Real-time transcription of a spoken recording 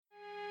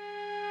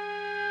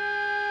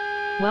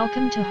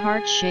Welcome to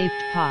Heart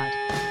Shaped Pod,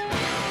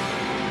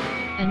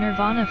 a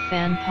Nirvana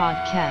fan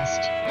podcast,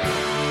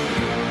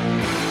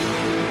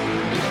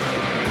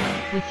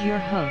 with your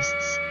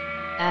hosts,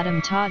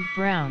 Adam Todd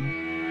Brown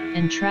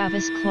and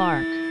Travis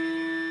Clark.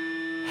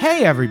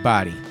 Hey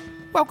everybody,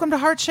 welcome to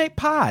Heart Shaped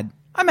Pod.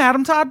 I'm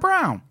Adam Todd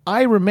Brown.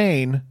 I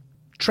remain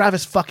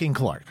Travis fucking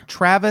Clark.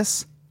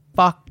 Travis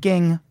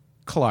fucking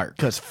Clark.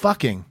 Because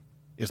fucking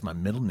is my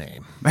middle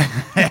name. All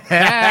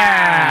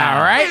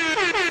right.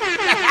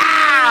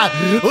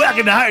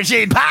 Welcome to Heart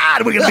Shaped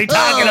Pod. We're going to be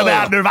talking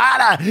about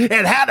Nirvana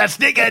and how to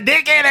stick a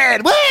dick in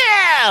it.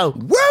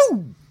 Woo!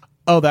 Woo!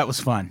 Oh, that was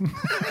fun.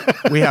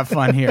 We have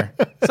fun here.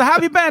 So how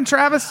have you been,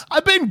 Travis?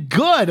 I've been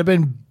good. I've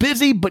been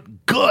busy,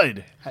 but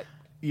good.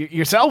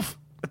 Yourself?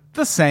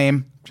 The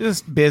same.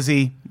 Just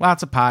busy.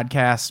 Lots of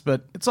podcasts,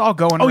 but it's all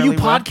going really you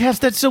well. podcast?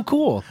 That's so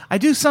cool. I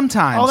do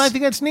sometimes. Oh, I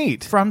think that's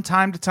neat. From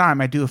time to time,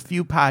 I do a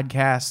few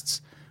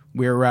podcasts.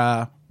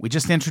 We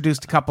just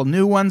introduced a couple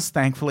new ones.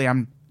 Thankfully,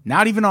 I'm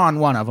not even on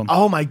one of them.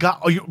 Oh, my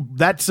God.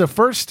 That's the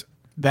first?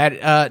 No.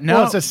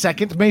 Well, it's a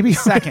second, maybe?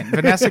 Second.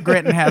 Vanessa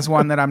Gritton has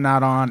one that I'm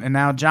not on, and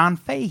now John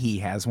Fahey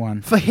has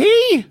one.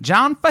 Fahey?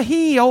 John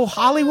Fahey, old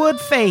Hollywood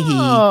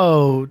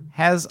Fahey,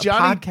 has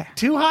Johnny a podcast.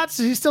 Too Hot? Does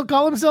he still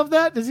call himself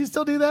that? Does he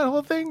still do that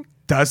whole thing?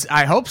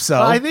 I hope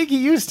so. I think he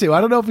used to.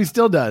 I don't know if he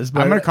still does.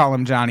 But I'm going to call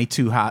him Johnny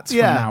Two Hots from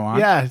now on.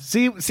 Yeah,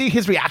 see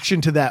his reaction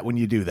to that when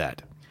you do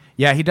that.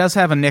 Yeah, he does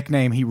have a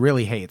nickname he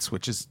really hates,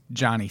 which is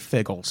Johnny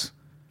Figgles.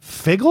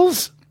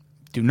 Figgles?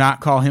 Do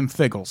not call him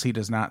Figgles. He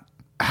does not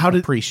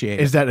appreciate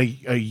it. Is that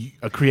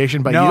a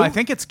creation by you? No, I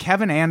think it's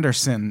Kevin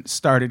Anderson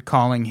started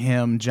calling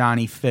him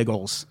Johnny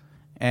Figgles,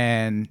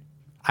 and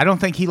I don't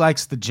think he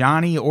likes the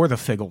Johnny or the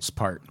Figgles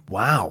part.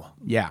 Wow.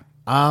 Yeah.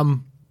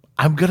 I'm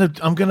gonna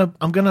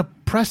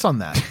press on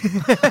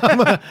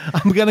that.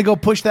 I'm gonna go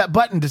push that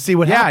button to see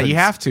what happens. Yeah, you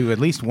have to at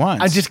least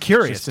once. I'm just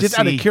curious, just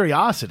out of see,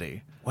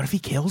 curiosity. what if he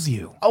kills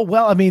you? Oh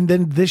well, I mean,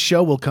 then this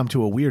show will come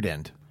to a weird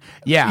end.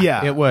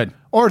 Yeah, it would.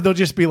 Or they'll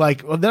just be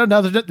like, well,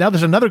 now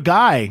there's another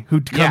guy who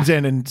comes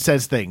in and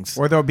says things.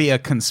 Or there'll be a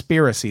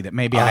conspiracy that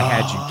maybe I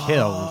had you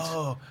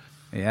killed.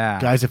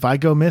 Yeah. Guys, if I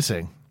go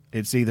missing,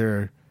 it's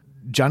either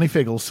Johnny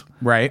Figgles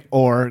Right.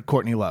 or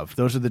Courtney Love.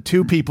 Those are the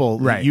two people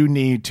that Right. you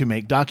need to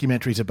make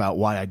documentaries about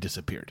why I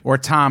disappeared. Or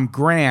Tom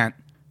Grant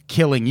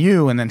killing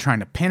you and then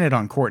trying to pin it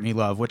on Courtney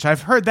Love, which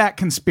I've heard that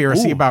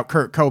conspiracy Ooh. about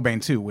Kurt Cobain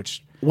too,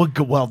 which Well,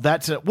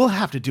 we'll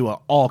have to do an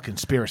all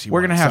conspiracy.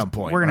 we're gonna at have some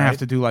point. we're gonna right? have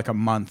to do like a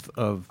month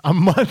of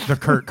the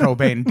Kurt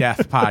Cobain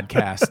death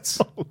podcasts.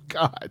 Oh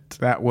God,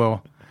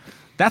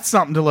 That's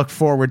something to look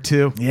forward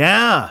to.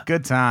 yeah.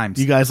 Good times.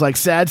 You guys like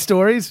sad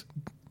stories?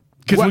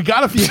 Because we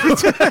got a few.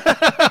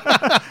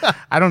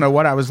 I don't know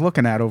what I was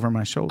looking at over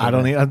my shoulder. I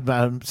don't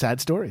need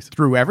sad stories.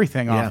 Threw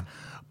everything off. Yeah.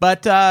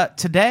 But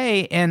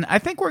today, and I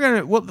think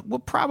we'll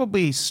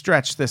probably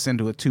stretch this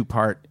into a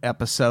 2-part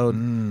episode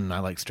I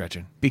like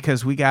stretching.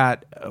 because we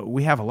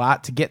have a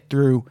lot to get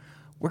through.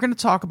 We're going to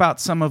talk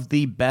about some of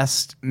the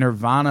best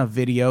Nirvana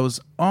videos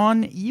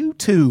on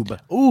YouTube.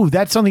 Ooh,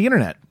 that's on the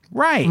internet.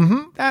 Right.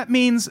 That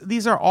means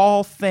these are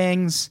all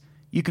things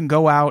you can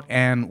go out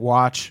and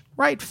watch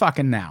right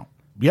fucking now.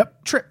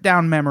 Yep. Trip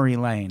down memory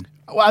lane.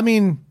 Well, I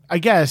mean, I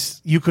guess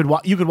you could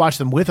watch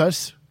them with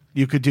us.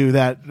 You could do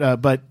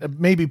that, but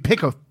maybe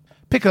pick a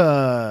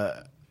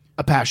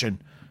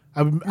passion.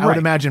 I would Right.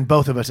 imagine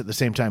both of us at the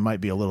same time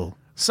might be a little.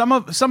 Some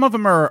of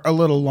them are a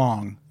little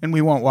long, and we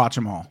won't watch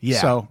them all.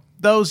 Yeah. So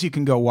those you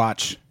can go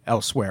watch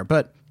elsewhere.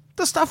 But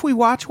the stuff we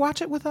watch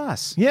it with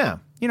us. Yeah.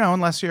 You know,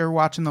 unless you're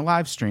watching the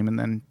live stream, and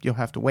then you'll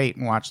have to wait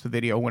and watch the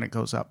video when it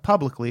goes up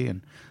publicly,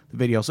 and the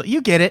video. So you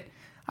get it.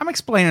 I'm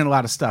explaining a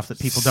lot of stuff that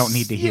people don't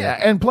need to hear. Yeah,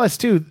 and plus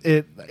too,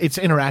 it's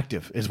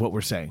interactive, is what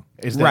we're saying.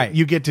 Is that Right.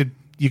 You get.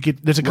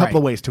 There's a couple Right.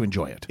 of ways to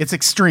enjoy it. It's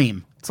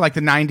extreme. It's like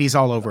the 90s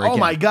all over again. Oh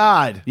my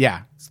God.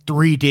 Yeah. It's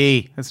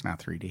 3D. It's not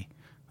 3D.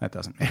 That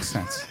doesn't make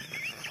sense.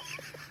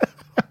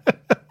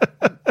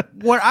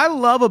 What I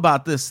love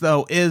about this,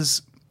 though,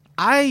 is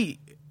I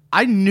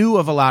knew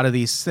of a lot of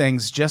these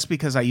things just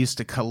because I used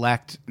to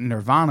collect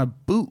Nirvana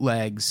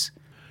bootlegs.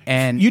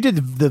 And You did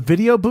the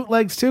video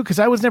bootlegs too, because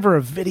I was never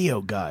a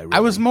video guy. Really. I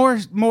was more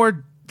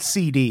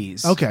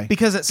CDs. Okay.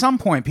 Because at some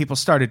point people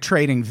started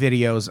trading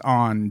videos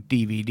on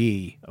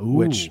DVD,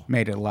 which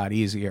made it a lot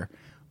easier.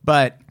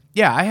 But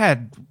yeah, I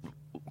had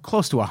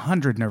close to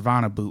 100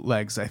 Nirvana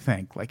bootlegs, I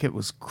think. Like, it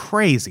was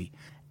crazy.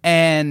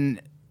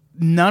 And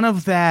none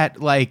of that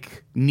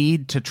like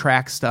need to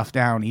track stuff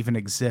down even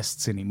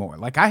exists anymore.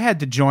 Like, I had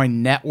to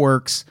join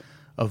networks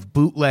of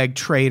bootleg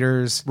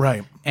traders.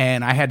 Right.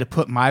 And I had to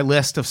put my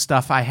list of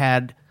stuff I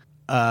had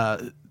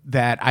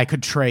that I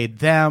could trade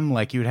them.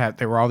 Like,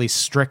 there were all these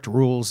strict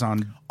rules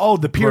on. Oh,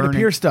 the peer-to-peer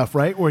burning. stuff,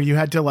 right? Where you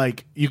had to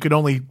you could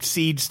only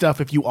seed stuff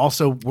if you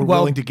also were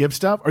willing to give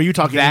stuff? Or are you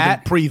talking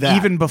even pre that?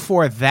 Even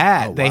before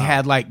that, Oh, they wow.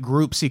 had like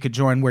groups you could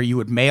join where you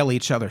would mail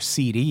each other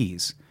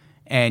CDs,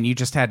 and you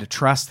just had to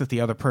trust that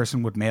the other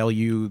person would mail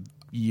you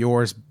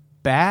yours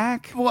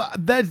back. Well,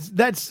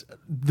 that's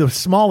the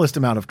smallest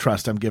amount of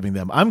trust I'm giving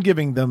them. I'm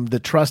giving them the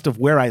trust of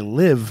where I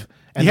live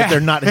and that they're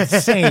not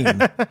insane.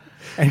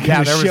 And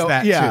Yeah, there was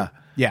that yeah. too.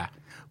 Yeah.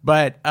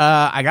 But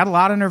I got a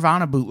lot of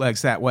Nirvana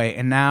bootlegs that way,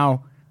 and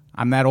now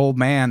I'm that old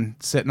man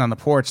sitting on the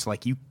porch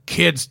like, you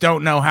kids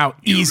don't know how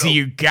easy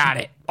you got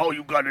it. All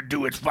you got to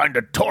do is find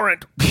a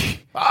torrent.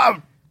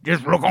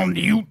 Just look on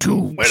the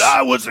YouTube. When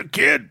I was a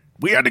kid,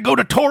 we had to go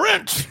to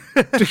torrents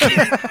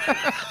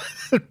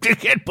to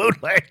get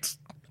bootlegs.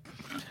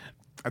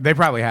 They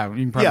probably have them.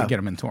 You can probably Yeah. get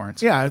them in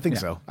torrents. Yeah, I think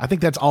so. I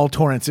think that's all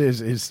torrents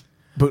is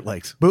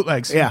bootlegs.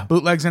 Bootlegs. Yeah.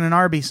 Bootlegs in an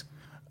Arby's.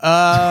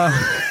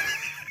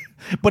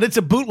 But it's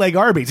a bootleg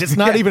Arby's. It's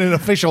not even an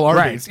official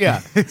Arby's. Right.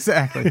 Yeah,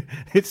 Exactly.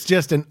 it's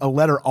just a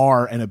letter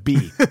R and a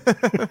B.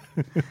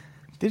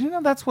 Did you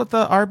know that's what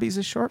the Arby's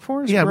is short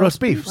for? Is Yeah,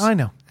 roast beef. beefs? I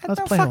know. I I was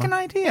had no playing fucking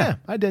along. idea. Yeah,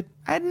 I did.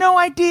 I had no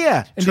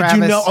idea. And Travis,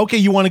 did you know? Okay,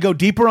 you want to go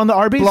deeper on the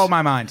Arby's? blow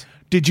my mind.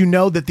 Did you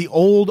know that the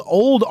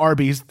old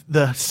Arby's,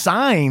 the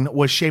sign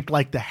was shaped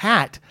like the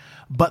hat,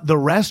 but the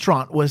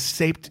restaurant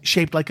was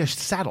shaped like a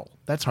saddle?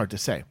 That's hard to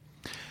say.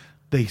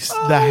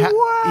 wow.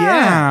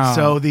 Yeah.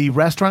 So the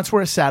restaurants were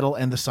a saddle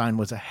and the sign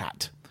was a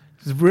hat.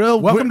 It's real.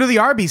 Welcome to the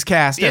Arby's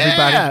cast,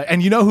 everybody. Yeah.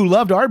 And you know who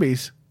loved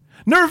Arby's?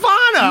 Nirvana.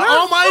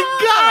 Oh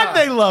my God,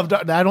 they loved.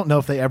 I don't know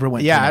if they ever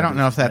went. Yeah, to I don't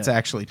know if Arby's. that's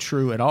actually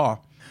true at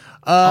all.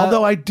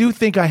 Although I do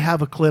think I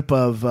have a clip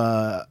of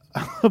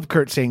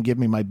Kurt saying, "Give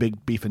me my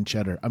big beef and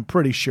cheddar." I'm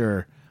pretty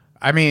sure.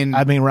 I mean,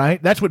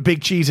 Right? That's what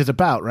Big Cheese is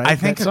about, right? I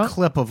think That a song?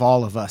 clip of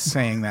all of us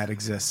saying that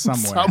exists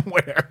somewhere.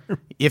 somewhere.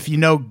 If you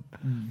know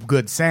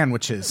good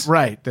sandwiches,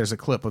 Right. there's a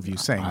clip of you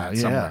saying that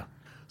yeah. somewhere.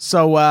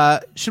 So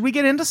should we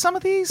get into some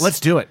of these? Let's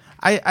do it.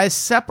 I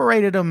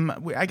separated them.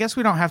 I guess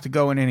we don't have to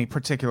go in any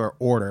particular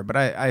order, but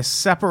I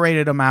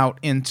separated them out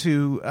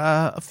into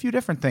a few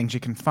different things you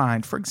can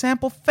find. For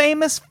example,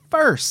 famous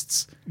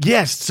firsts.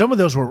 Yes, some of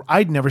those were.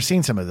 I'd never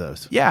seen some of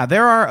those. Yeah,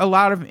 there are a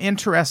lot of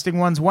interesting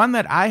ones. One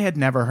that I had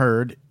never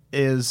heard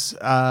is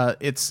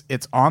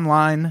it's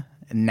online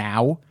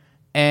now,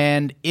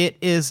 and it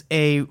is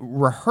a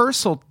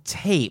rehearsal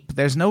tape.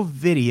 There's no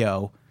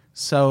video,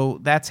 so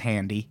that's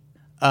handy.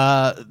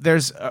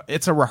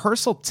 It's a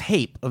rehearsal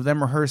tape of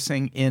them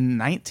rehearsing in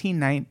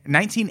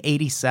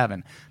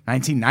 1987,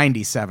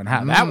 1997.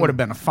 That would have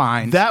been a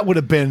find. That would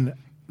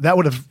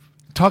have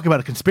talk about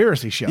a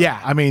conspiracy show. Yeah.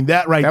 I mean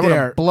that right That would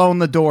there. have blown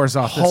the doors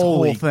off this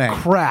Holy whole thing.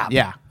 crap.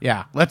 Yeah.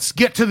 Let's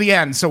get to the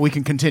end so we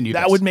can continue.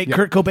 That this. would make Yeah.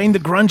 Kurt Cobain the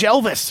grunge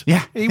Elvis.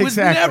 Yeah, he was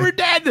exactly. never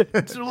dead.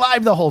 It's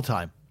alive the whole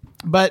time.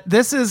 But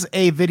this is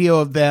a video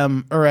of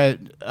them, or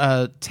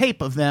a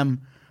tape of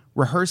them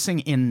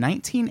rehearsing in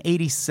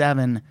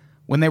 1987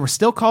 when they were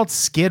still called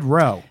Skid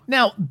Row.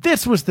 Now,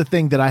 this was the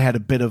thing that I had a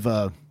bit of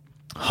a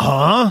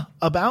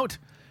about,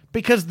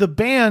 because the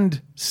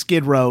band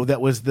Skid Row,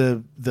 that was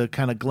the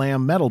kind of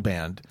glam metal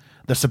band,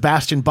 the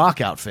Sebastian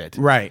Bach outfit.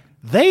 Right.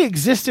 They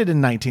existed in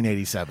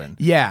 1987.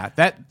 Yeah,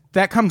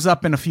 that comes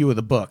up in a few of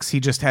the books. He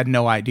just had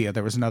no idea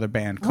there was another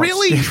band called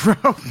Really? Skid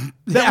Row.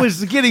 That Yeah.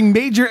 was getting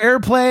major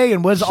airplay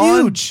and was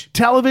Huge. on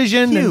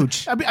television.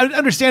 Huge. And, I mean, I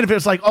understand if it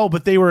was like, oh,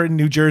 but they were in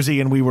New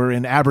Jersey and we were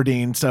in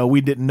Aberdeen, so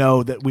we didn't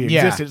know that we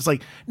Yeah. existed. It's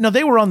like, no,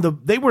 they were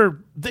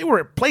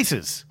at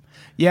places.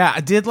 Yeah,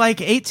 I did like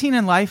 18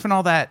 in Life and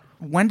all that.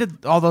 When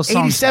did all those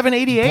songs 87,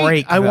 88,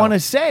 break, I though? want to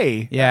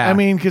say. Yeah. I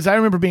mean, because I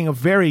remember being a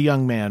very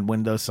young man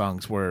when those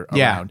songs were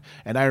Yeah. around.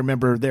 And I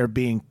remember there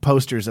being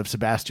posters of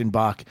Sebastian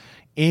Bach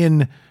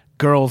in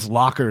girls'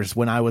 lockers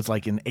when I was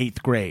like in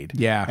 8th grade.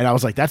 Yeah. And I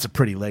was like, that's a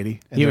pretty lady.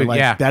 And He they're was- like,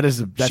 yeah. that's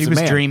She a was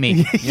man.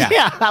 dreamy. Yeah.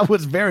 Yeah, I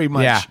was very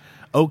much Yeah.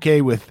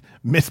 okay with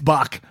Miss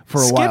Bach for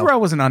a Skid while. Row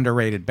was an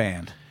underrated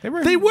band. They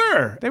were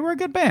a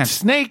good band.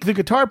 Snake, the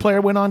guitar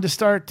player, went on to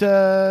start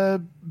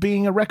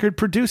being a record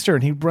producer,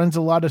 and he runs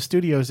a lot of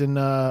studios in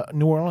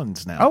New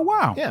Orleans now. Oh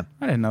wow. Yeah.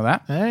 I didn't know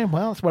that. Hey,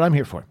 well, that's what I'm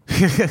here for.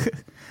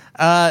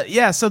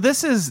 So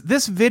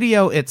this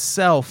video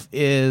itself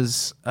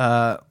is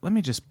let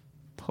me just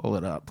pull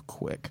it up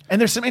quick. And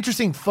there's some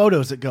interesting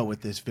photos that go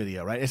with this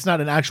video, right? It's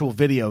not an actual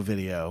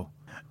video.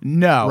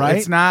 No, Right?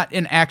 it's not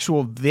an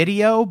actual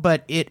video,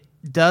 but it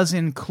does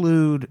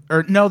include,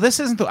 or no, this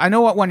isn't. I know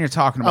what one you're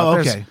talking about. Oh,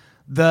 okay.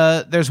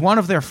 There's one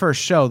of their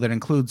first show that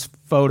includes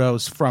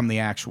photos from the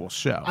actual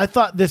show. I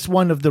thought this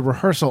one of the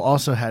rehearsal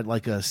also had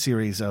like a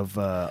series of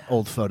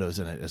old photos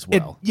in it as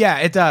well.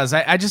 It does.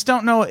 I just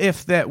don't know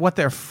if what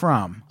they're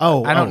from.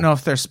 I don't know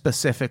if they're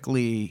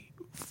specifically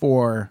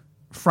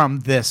from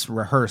this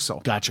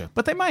rehearsal. Gotcha.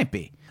 But they might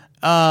be.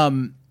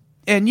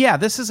 And yeah,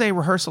 this is a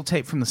rehearsal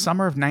tape from the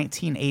summer of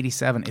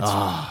 1987. It's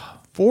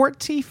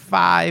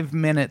 45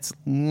 minutes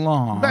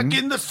long. Back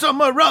in the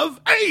summer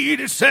of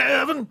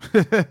 87.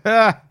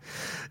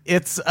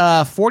 It's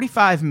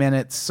 45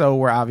 minutes, so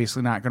we're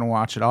obviously not going to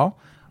watch it all.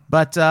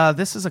 But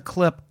this is a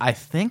clip. I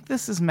think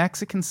this is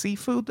Mexican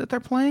seafood that they're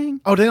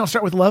playing. Oh, they don't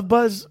start with Love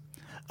Buzz?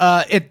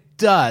 It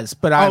does,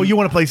 but You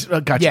want to play?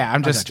 Gotcha. Yeah,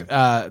 I'm just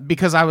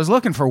because I was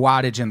looking for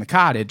Wattage in the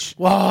Cottage,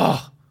 Whoa.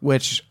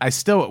 which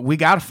we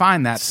got to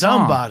find that song.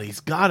 Somebody's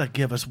got to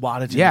give us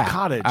Wattage in Yeah, the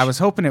Cottage. I was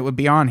hoping it would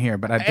be on here,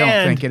 but I don't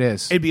And think it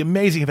is. It'd be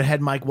amazing if it had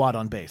Mike Watt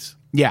on bass.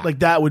 Yeah. Like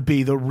that would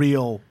be the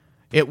real.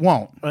 It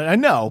won't. I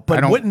know, I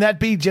but don't- wouldn't that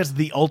be just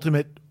the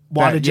ultimate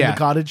Wattage in the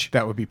Cottage.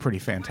 That would be pretty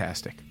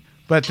fantastic.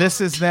 But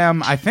this is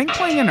them, I think,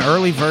 playing an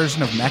early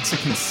version of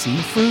Mexican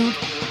Seafood.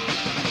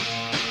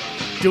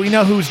 Do we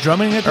know who's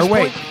drumming at this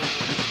point?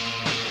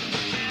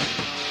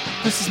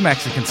 This is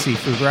Mexican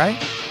Seafood, right?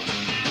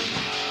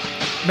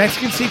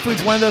 Mexican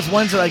Seafood's one of those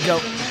ones that I go,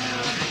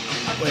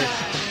 wait.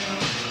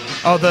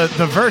 Oh,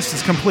 the verse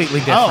is completely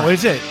different. Oh,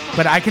 is it?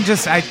 But I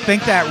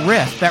think that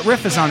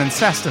riff is on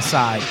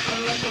Incesticide.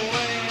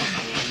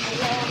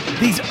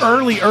 These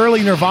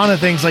early Nirvana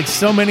things, like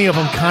so many of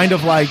them kind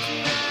of like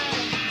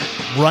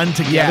run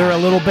together a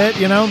little bit,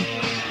 you know?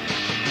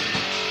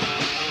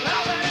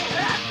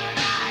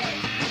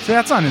 So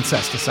that's on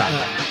Incesticide.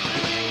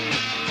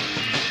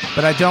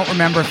 But I don't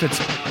remember if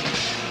it's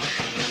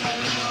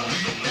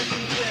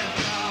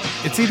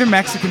either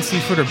Mexican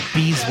Seafood or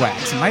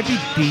Beeswax. It might be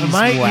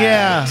Beeswax.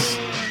 Yeah.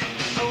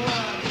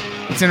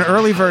 It's an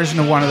early version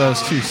of one of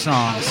those two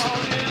songs.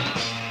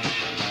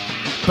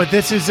 But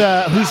this is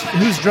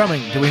who's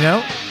drumming? Do we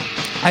know?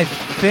 I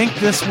think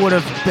this would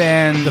have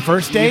been the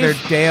first Dave?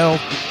 Either Dale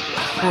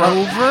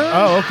Crover.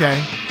 Oh,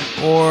 okay.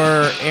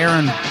 Or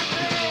Aaron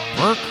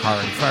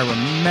Burkhart, if I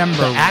remember.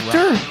 The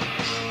actor? Right.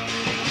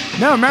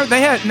 No, remember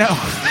they had no.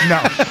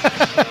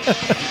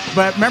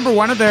 But remember,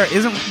 one of their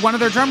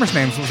drummers'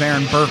 names was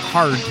Aaron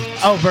Burkhart.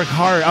 Oh,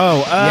 Burkhart.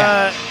 Oh,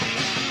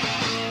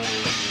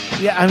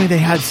 yeah. I mean, they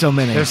had so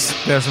many.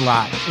 There's a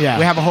lot. Yeah,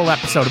 we have a whole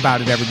episode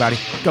about it. Everybody,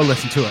 go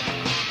listen to it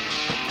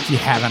if you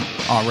haven't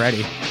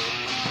already.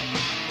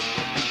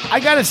 I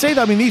gotta say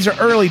though, I mean, these are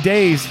early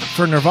days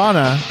for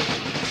Nirvana,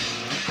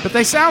 but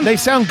they sound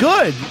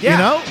good. Yeah. You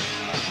know,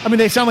 I mean,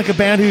 they sound like a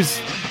band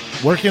who's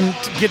working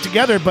to get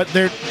together, but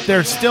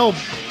they're still.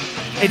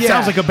 It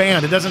sounds like a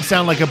band. It doesn't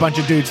sound like a bunch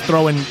of dudes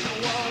throwing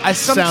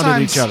sound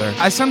at each other.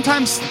 I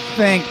sometimes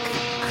think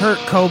Kurt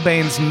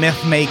Cobain's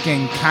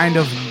myth-making kind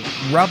of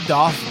rubbed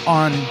off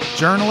on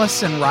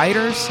journalists and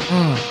writers.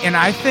 And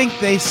I think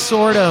they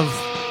sort of...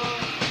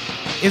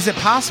 Is it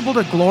possible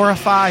to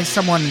glorify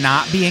someone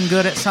not being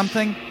good at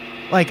something?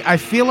 Like, I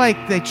feel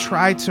like they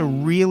tried to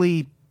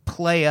really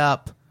play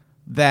up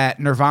that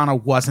Nirvana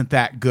wasn't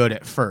that good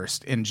at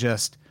first and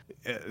just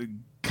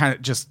kind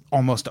of just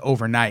almost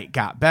overnight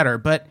got better.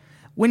 But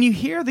when you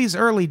hear these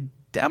early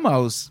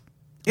demos,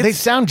 they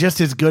sound just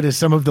as good as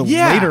some of the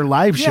later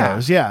live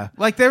shows. Yeah.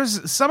 Like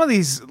there's some of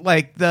these,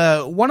 like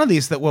one of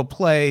these that we'll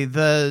play,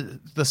 the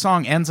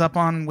song ends up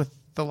on with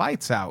the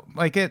lights out.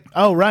 Like it.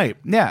 Oh, right.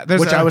 Yeah.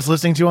 Which I was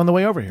listening to on the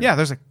way over here. Yeah.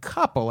 There's a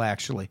couple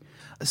actually.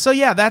 So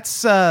yeah,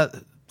 that's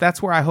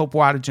where I hope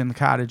Wattage in the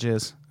Cottage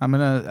is.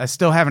 I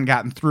still haven't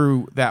gotten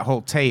through that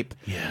whole tape.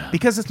 Yeah.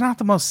 Because it's not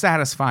the most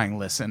satisfying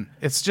listen.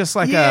 It's just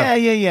like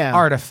a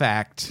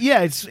artifact.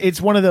 Yeah, it's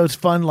one of those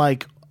fun,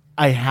 like,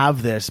 I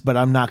have this, but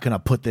I'm not going to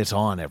put this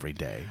on every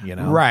day, you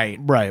know? Right.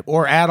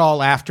 Or at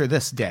all after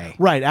this day.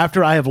 Right.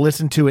 After I have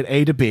listened to it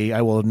A to B,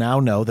 I will now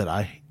know that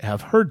I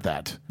have heard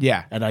that.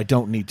 Yeah. And I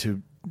don't need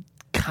to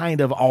kind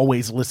of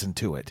always listen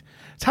to it.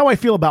 It's how I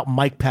feel about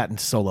Mike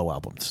Patton's solo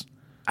albums.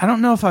 I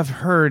don't know if I've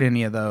heard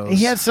any of those.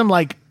 He has some,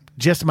 like,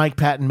 just Mike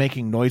Patton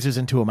making noises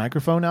into a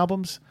microphone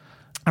albums.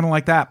 I don't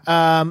like that.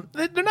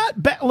 They're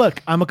not bad.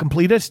 Look, I'm a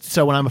completist,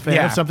 so when I'm a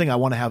fan of something, I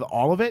want to have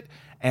all of it,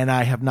 and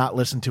I have not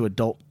listened to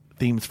adult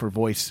themes for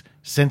voice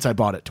since I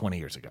bought it 20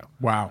 years ago.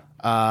 Wow.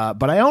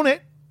 But I own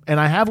it, and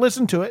I have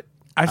listened to it.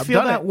 I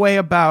feel that way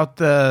about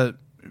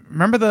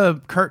remember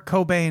the Kurt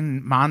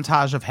Cobain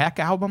Montage of Heck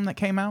album that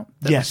came out?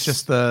 Yes.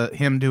 It's just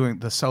him doing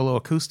the solo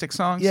acoustic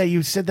songs? Yeah,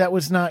 you said that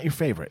was not your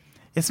favorite.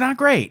 It's not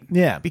great.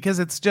 Yeah. Because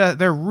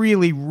they're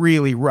really,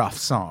 really rough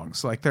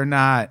songs. Like, they're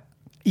not...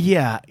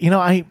 Yeah. You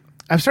know,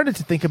 I've started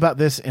to think about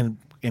this in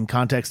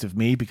context of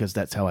me, because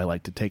that's how I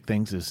like to take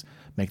things, is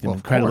make them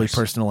incredibly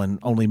personal and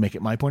only make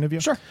it my point of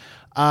view. Sure.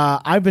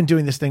 I've been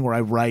doing this thing where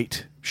I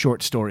write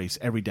short stories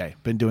every day.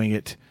 Been doing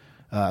it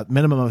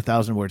minimum of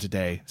 1,000 words a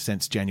day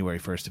since January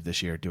 1st of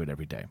this year. Do it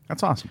every day.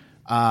 That's awesome.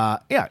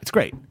 Yeah, it's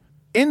great.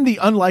 In the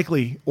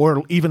unlikely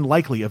or even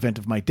likely event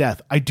of my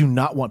death, I do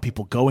not want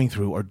people going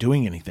through or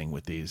doing anything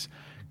with these,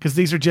 because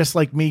these are just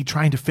like me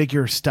trying to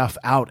figure stuff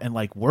out and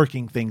like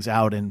working things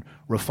out and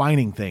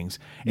refining things.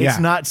 It's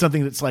not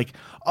something that's like,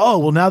 oh,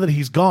 well, now that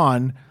he's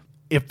gone,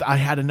 if I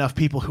had enough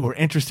people who were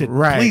interested,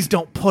 please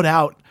don't put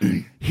out,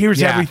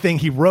 here's everything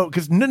he wrote.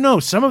 Because no,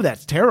 some of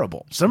that's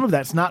terrible. Some of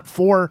that's not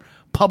for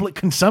public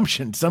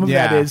consumption. Some of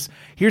that is,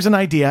 here's an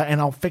idea and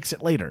I'll fix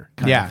it later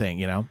kind of thing,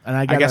 you know? And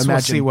I guess we'll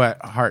see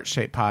what Heart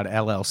Shaped Pod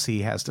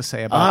LLC has to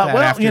say about that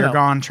after you're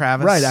gone,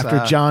 Travis. Right,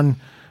 after John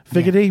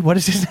Figgity, what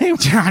is his name?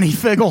 Johnny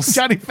Figgles.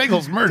 Johnny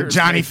Figgles murders.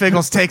 Johnny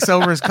Figgles takes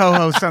over as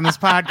co-host on this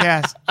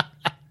podcast.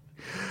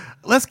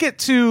 Let's get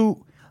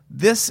to,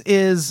 this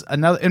is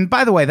another, and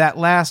by the way, that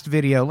last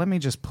video, let me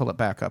just pull it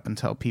back up and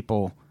tell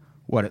people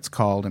what it's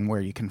called and where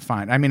you can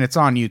find it. I mean, it's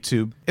on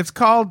YouTube. It's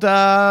called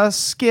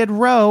Skid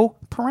Row,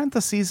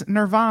 parentheses,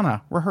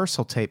 Nirvana,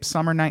 rehearsal tape,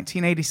 summer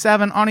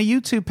 1987, on a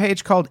YouTube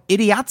page called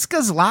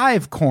Idiotska's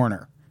Live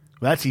Corner.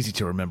 That's easy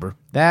to remember.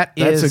 That's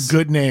a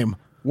good name.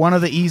 One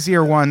of the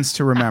easier ones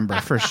to remember,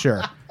 for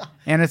sure.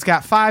 And it's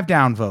got 5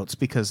 downvotes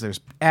because there's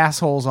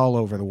assholes all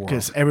over the world.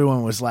 Because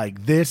everyone was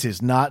like, this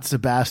is not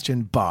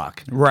Sebastian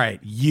Bach. Right.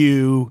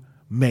 You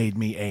made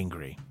me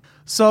angry.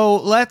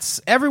 So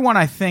everyone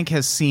I think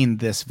has seen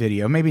this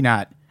video. Maybe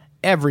not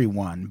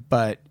everyone,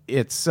 but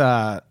it's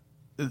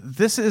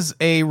this is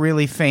a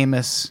really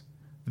famous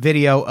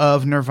video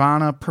of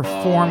Nirvana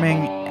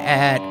performing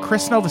at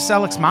Chris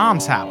Novoselic's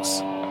mom's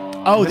house.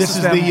 Oh, this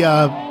is the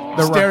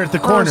stare at the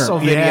corner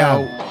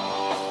video,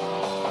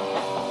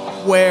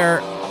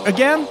 where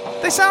again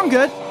they sound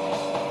good.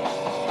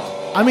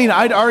 I mean,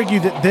 I'd argue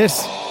that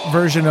this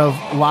version of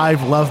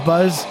Live Love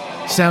Buzz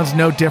sounds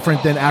no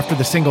different than after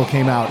the single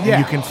came out. Yeah.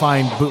 And you can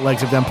find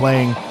bootlegs of them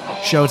playing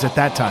shows at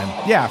that time.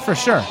 Yeah, for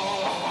sure.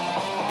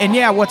 And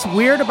yeah, what's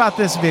weird about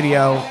this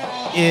video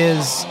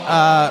is,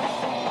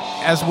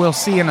 as we'll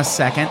see in a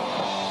second,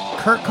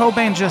 Kurt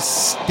Cobain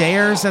just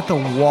stares at the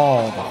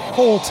wall the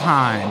whole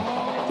time.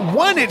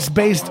 One, it's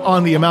based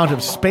on the amount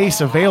of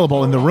space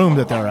available in the room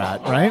that they're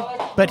at, right?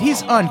 But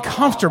he's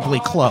uncomfortably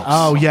close.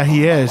 Oh, yeah,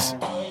 he is.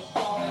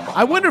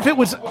 I wonder if it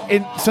was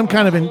in some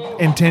kind of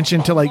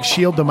intention to like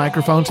shield the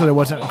microphone so there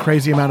wasn't a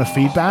crazy amount of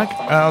feedback.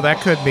 Oh, that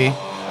could be.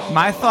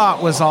 My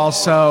thought was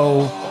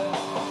also,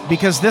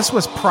 because this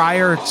was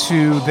prior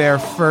to their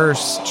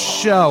first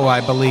show,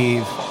 I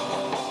believe,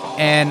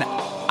 and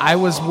I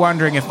was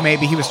wondering if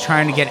maybe he was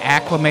trying to get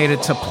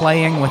acclimated to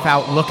playing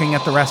without looking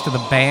at the rest of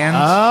the band.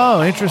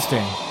 Oh,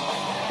 interesting.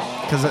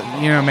 Because,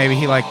 maybe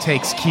he like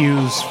takes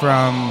cues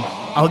from...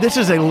 Oh, this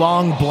is a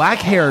long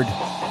black-haired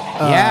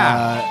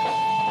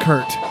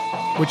Kurt,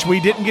 which we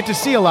didn't get to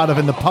see a lot of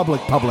in the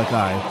public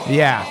eye.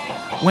 Yeah.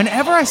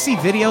 Whenever I see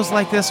videos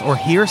like this or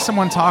hear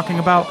someone talking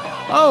about,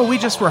 oh, we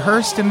just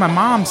rehearsed in my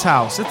mom's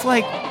house, it's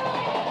like,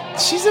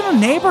 she's in a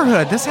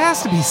neighborhood. This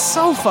has to be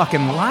so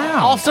fucking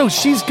loud. Also,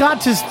 she's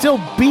got to still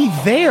be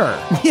there.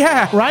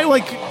 Yeah. Right?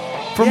 Like,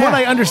 from what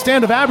I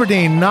understand of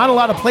Aberdeen, not a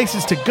lot of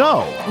places to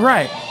go.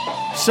 Right.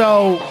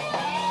 So,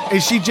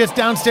 is she just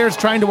downstairs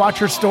trying to watch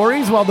her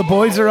stories while the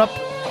boys are up?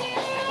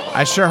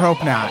 I sure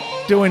hope not.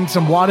 Doing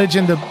some wattage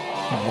in the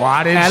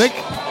attic?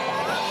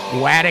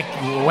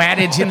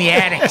 Wattage in the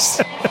attics.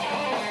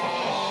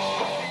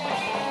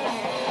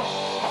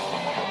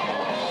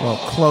 Well,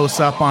 close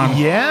up on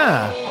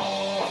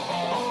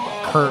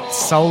Kurt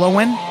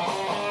soloing.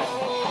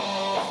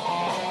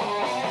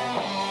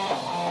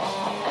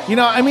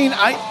 I mean,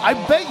 I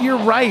bet you're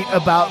right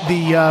about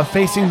the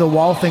facing the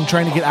wall thing,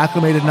 trying to get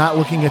acclimated, not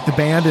looking at the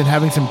band and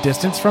having some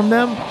distance from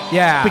them.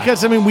 Yeah.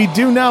 Because, I mean, we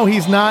do know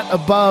he's not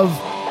above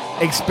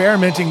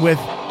experimenting with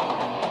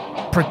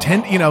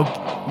putting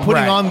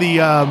on the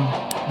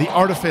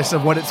artifice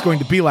of what it's going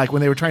to be like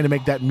when they were trying to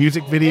make that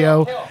music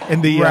video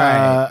in the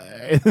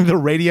in the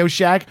Radio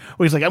Shack,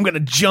 where he's like, I'm going to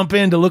jump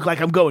in to look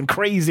like I'm going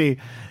crazy.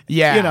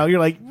 Yeah. You're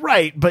like,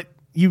 right, but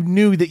you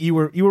knew that you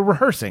were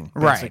rehearsing,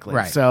 basically.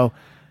 Right. So,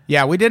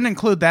 yeah, we didn't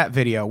include that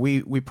video.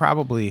 We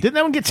probably... Didn't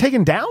that one get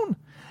taken down?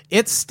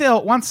 It's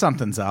still... Once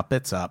something's up,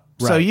 it's up.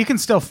 Right. So you can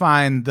still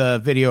find the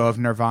video of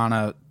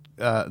Nirvana,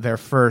 their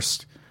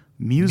first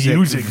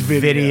music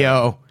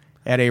video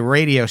at a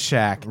Radio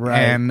Shack. Right.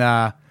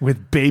 And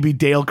with baby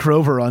Dale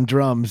Crover on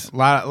drums. A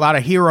lot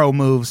of hero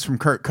moves from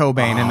Kurt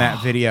Cobain in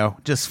that video.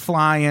 Just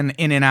flying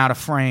in and out of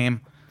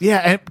frame. Yeah,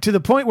 and to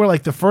the point where,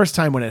 like, the first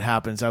time when it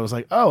happens, I was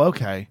like, oh,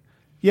 okay.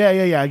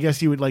 Yeah. I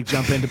guess you would, like,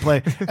 jump in to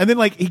play. And then,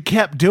 like, he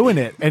kept doing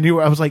it. And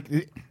I was like,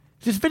 is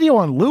this video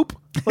on loop?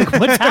 Like,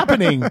 what's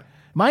happening? Am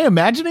I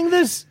imagining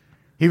this?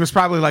 He was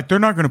probably like, they're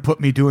not going to put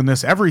me doing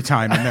this every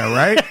time in there,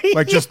 right?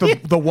 Like, just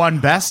the one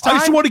best time? I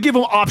just want to give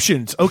them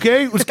options,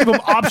 okay? Let's give them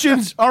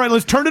options. All right,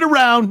 let's turn it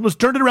around.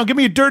 Give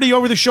me a dirty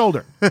over the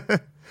shoulder.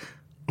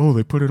 Oh,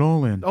 they put it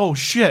all in. Oh,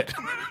 shit.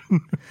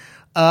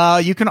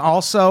 You can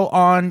also,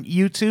 on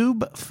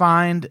YouTube,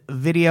 find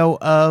video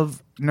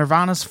of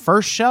Nirvana's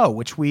first show,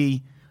 which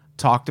we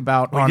talked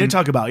about. We did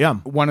talk about, yeah.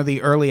 One of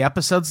the early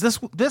episodes.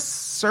 This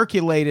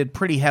circulated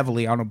pretty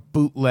heavily on a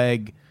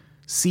bootleg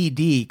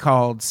CD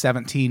called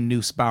 17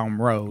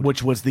 Nussbaum Road.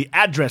 Which was the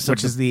address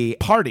of the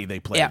party they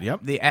played. Yeah,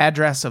 yep. The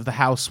address of the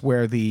house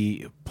where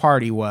the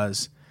party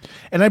was.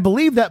 And I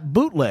believe that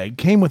bootleg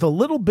came with a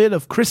little bit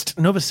of Chris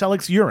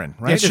Novoselic's urine,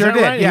 right? It sure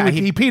did. Right? Yeah,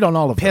 he peed on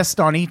all of them. Pissed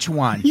on each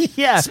one.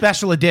 Yeah.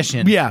 Special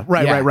edition. Yeah,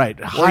 right.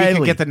 Or you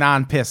could get the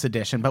non-piss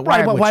edition. But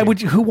why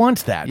would you? Who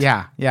wants that?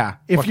 Yeah.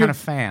 What kind of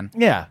fan?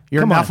 Yeah.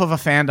 You're enough of a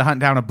fan to hunt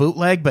down a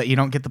bootleg, but you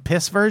don't get the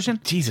piss version?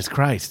 Jesus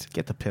Christ.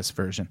 Get the piss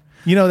version.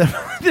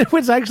 There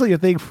was actually a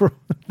thing for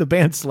the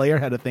band Slayer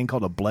had a thing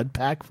called a blood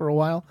pack for a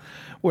while,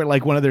 where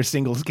like one of their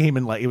singles came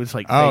in like it was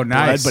like fake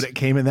nice blood, but it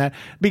came in that.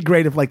 It'd be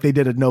great if like they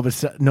did a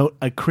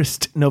Chris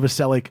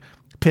Novoselic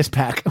piss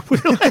pack.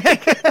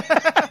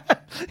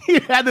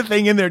 You had the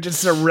thing in there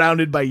just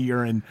surrounded by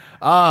urine.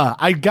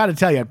 I got to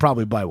tell you, I'd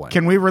probably buy one.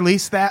 Can we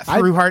release that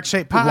through Heart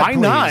Shaped Pod? Why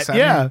not?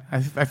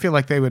 I feel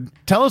like they would.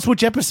 Tell us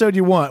which episode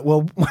you want.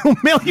 We'll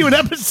mail you an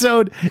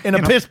episode in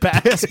a piss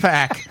pack. Piss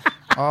pack.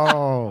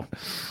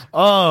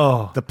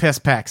 Oh, the Piss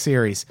Pack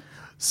series.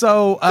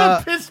 So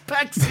the Piss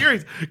Pack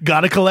series.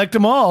 Gotta collect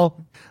them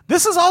all.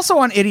 This is also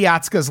on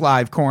Idiotska's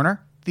Live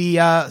Corner.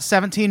 the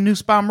 17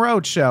 Nussbaum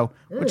Road show,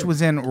 which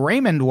was in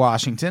Raymond,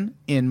 Washington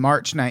in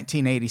March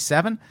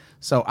 1987.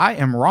 So I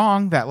am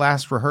wrong. That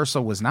last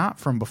rehearsal was not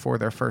from before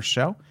their first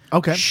show.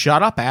 Okay.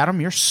 Shut up, Adam.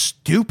 You're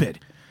stupid.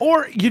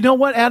 Or, you know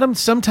what, Adam?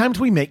 Sometimes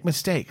we make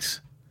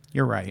mistakes.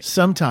 You're right.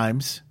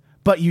 Sometimes.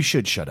 But you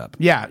should shut up.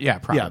 Yeah,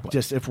 probably. Yeah,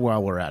 just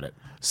while we're at it.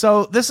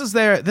 So this is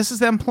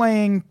them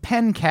playing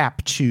Pen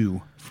Cap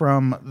Chew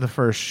from the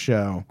first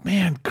show.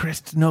 Man,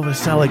 Chris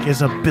Novoselic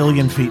is 1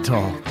 billion feet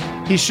tall.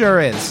 He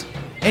sure is.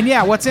 And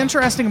yeah, what's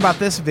interesting about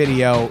this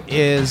video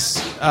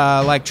is,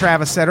 like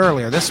Travis said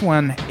earlier, this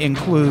one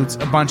includes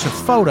a bunch of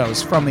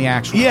photos from the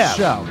actual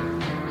show.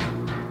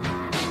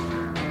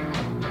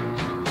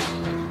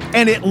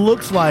 And it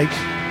looks like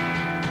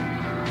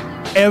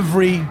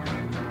every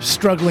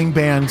struggling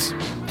band's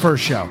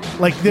first show.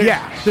 Like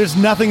there's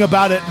nothing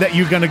about it that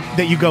you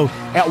go,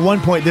 at one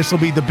point this will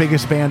be the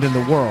biggest band in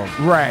the world.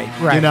 Right.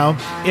 You know?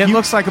 It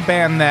looks like a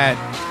band that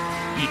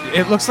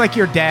it looks like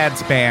your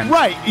dad's band.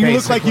 Right. You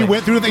look like you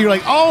went through it. You're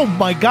like, "Oh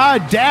my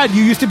God, Dad,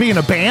 you used to be in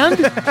a band?"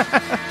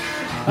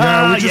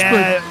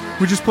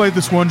 We just played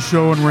this one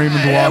show in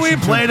Raymond, Washington.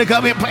 We played a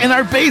couple, and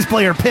our bass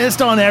player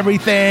pissed on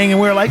everything, and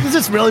we were like, "Is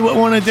this really what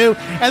we want to do?"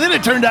 And then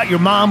it turned out your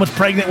mom was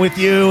pregnant with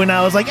you, and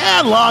I was like,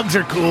 logs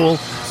are cool.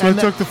 So I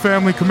took the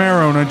family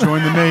Camaro and I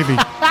joined the Navy.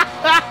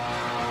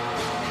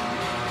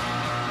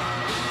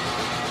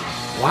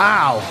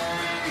 Wow.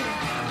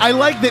 I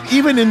like that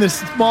even in this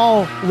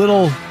small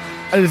little,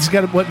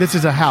 this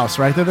is a house,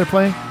 right, that they're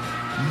playing?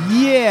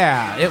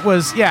 Yeah, it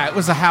was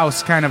a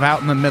house kind of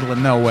out in the middle of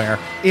nowhere.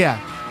 Yeah.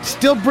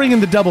 Still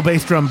bringing the double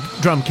bass drum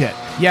kit.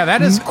 Yeah,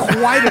 that is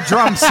quite a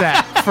drum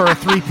set for a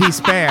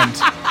 3-piece band.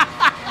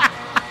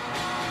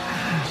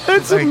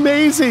 That's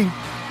amazing.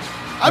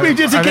 I mean,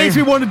 just in case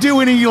we want to do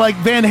any like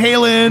Van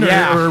Halen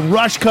or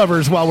Rush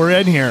covers while we're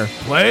in here.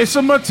 Play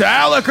some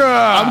Metallica.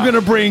 I'm going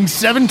to bring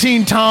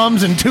 17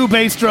 toms and 2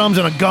 bass drums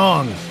and a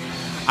gong.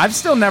 I've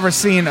still never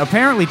seen,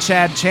 apparently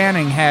Chad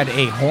Channing had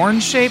a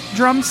horn-shaped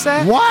drum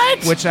set.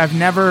 What? Which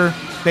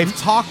they've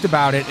talked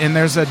about it, and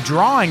there's a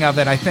drawing of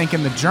it, I think,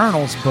 in the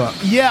Journals book.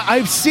 Yeah,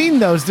 I've seen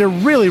those. They're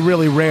really,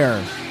 really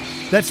rare.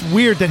 That's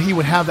weird that he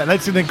would have that.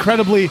 That's an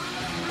incredibly...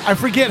 I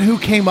forget who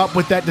came up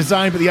with that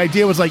design, but the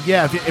idea was like,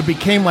 if it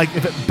became like,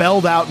 if it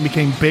belled out and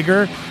became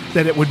bigger,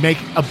 that it would make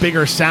a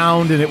bigger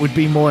sound and it would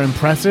be more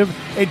impressive.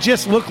 It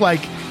just looked like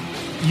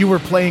you were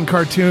playing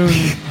cartoon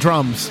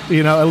drums.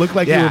 You know, it looked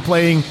like you were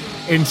playing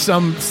in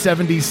some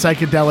 70s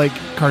psychedelic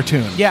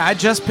cartoon. Yeah, I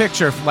just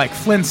picture like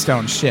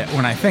Flintstone shit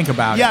when I think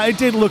about it. Yeah, it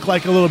did look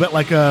like a little bit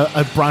like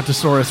a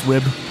Brontosaurus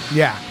rib.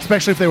 Yeah.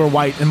 Especially if they were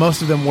white, and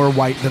most of them were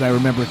white that I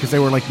remember because they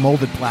were like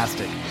molded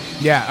plastic.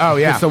 Yeah, oh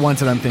yeah. That's the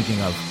ones that I'm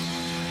thinking of.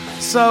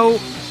 So,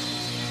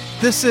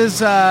 this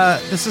is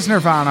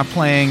Nirvana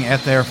playing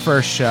at their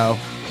first show.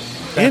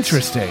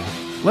 Interesting.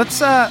 Let's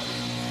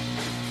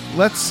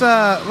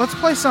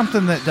play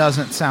something that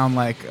doesn't sound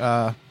like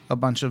a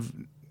bunch of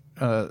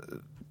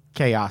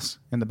chaos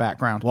in the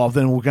background. Well,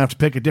 then we're gonna have to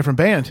pick a different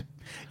band.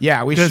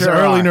 Yeah, we sure because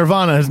early are.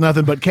 Nirvana is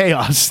nothing but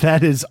chaos.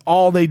 That is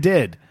all they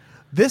did.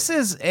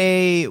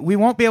 We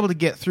won't be able to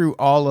get through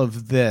all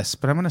of this,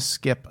 but I'm going to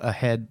skip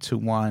ahead to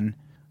one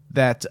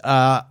that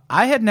I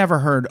had never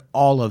heard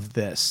all of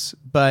this,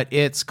 but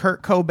it's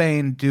Kurt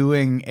Cobain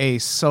doing a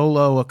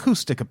solo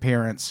acoustic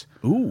appearance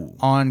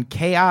on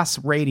Chaos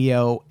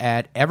Radio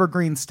at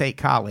Evergreen State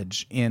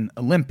College in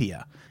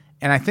Olympia.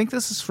 And I think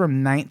this is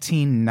from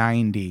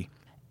 1990.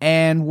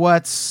 And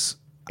what's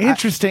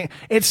interesting,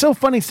 it's so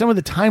funny, some of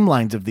the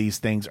timelines of these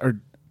things are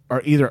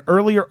either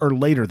earlier or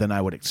later than I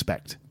would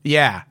expect.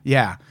 Yeah.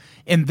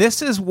 And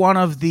this is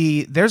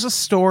there's a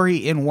story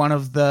in one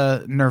of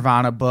the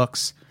Nirvana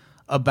books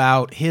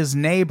about his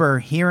neighbor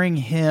hearing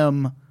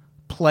him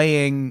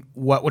playing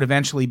what would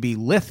eventually be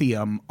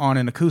Lithium on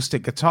an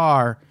acoustic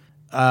guitar,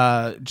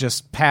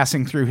 just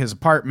passing through his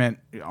apartment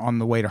on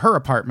the way to her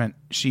apartment.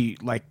 She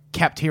like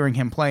kept hearing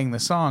him playing the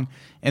song,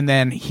 and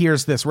then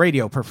here's this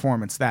radio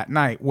performance that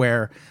night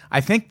where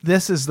I think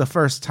this is the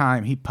first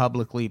time he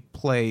publicly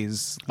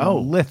plays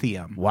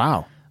Lithium.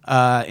 Wow.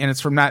 And it's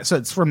from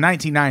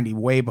 1990,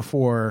 way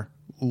before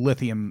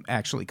Lithium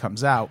actually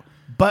comes out.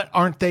 But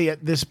aren't they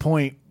at this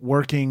point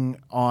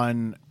working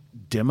on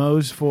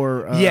demos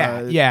for?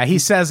 Yeah. He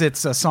says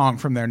it's a song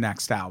from their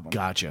next album.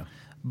 Gotcha.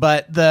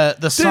 But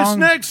the song.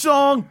 This next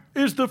song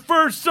is the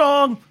first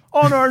song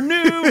on our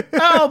new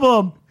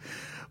album.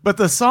 But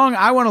the song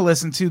I want to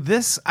listen to,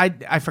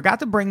 I forgot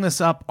to bring this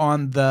up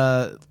on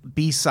the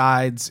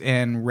B-sides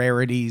and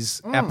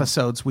rarities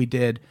episodes we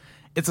did.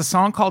 It's a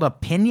song called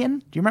Opinion.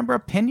 Do you remember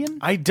Opinion?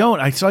 I don't.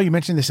 I saw you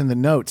mention this in the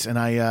notes, and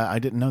I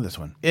didn't know this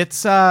one.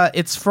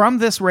 It's from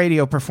this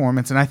radio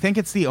performance, and I think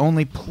it's the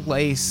only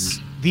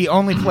place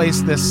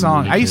this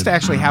song. I used to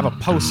actually have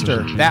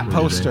that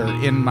poster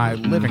in my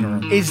living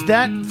room. Is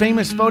that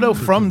famous photo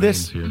from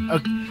this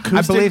acoustic?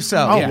 I believe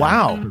so. Oh, yeah.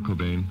 Wow. Kurt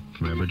Cobain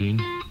from Aberdeen.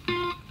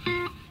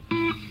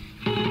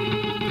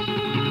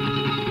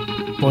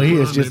 Boy, he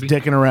is just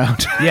dicking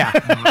around. Yeah.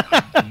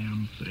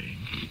 Damn thing.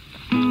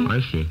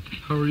 I see.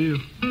 How are you?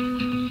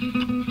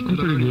 I'm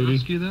pretty good.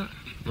 Rescue that?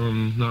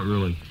 Not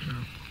really.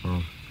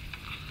 Well,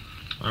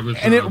 I was,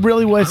 And it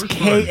really was I fine.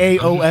 I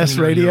KAOS just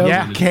radio?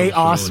 Yeah.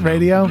 KAOS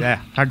radio?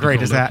 Yeah, how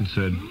great is I called that?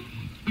 up and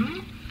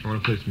said, I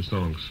want to play some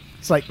songs.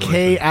 It's like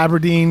K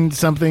Aberdeen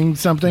something.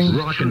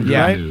 Rockin'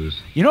 Yeah. news.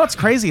 You know what's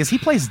crazy is he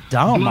plays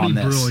Dumb on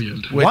Bloody this.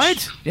 brilliant.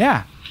 What?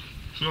 Yeah.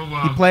 So,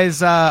 He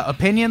plays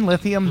Opinion,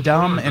 Lithium,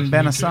 Dumb, and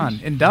Ben a Son.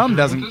 And Dumb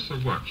doesn't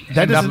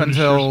end up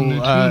until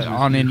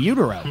on In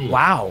Utero.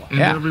 Wow. And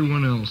Yeah.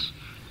 everyone else.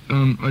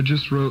 I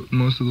just wrote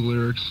most of the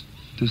lyrics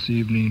this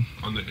evening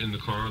In the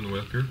car on the way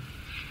up here?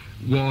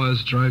 while I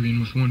was driving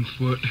with one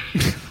foot.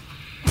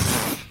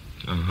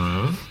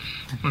 Uh-huh.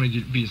 I want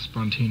to be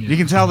spontaneous. You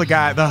can tell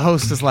the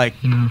host is like,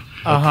 You know.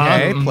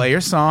 okay, play your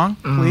song,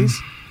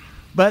 please.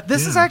 But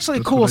this is yeah, actually a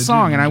that's cool what I do.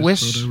 song, and I I just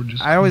wish, thought I would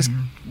just I always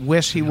come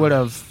wish he would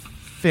have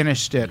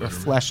finished it or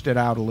fleshed it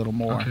out a little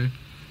more. Okay.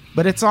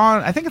 But it's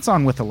on, I think it's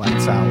on With the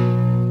Lights Out.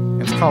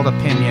 It's called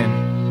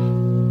Opinion.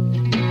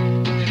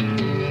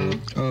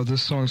 Oh,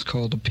 this song's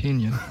called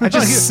Opinion. I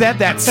just said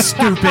that,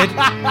 stupid.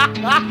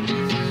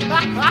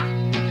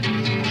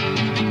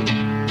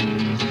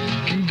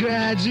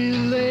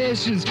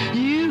 Congratulations,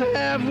 you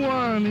have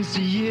won this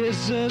year's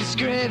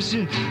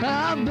subscription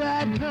of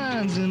bad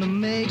puns and a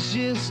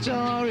makeshift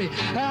story.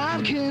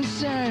 I'm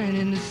concerned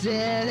and to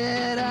set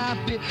it up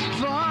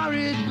before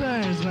it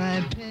burns my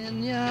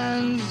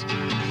opinions.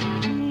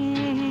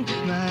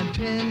 My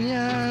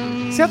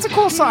opinions. See, that's a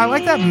cool song. I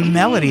like that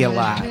melody a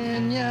lot.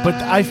 But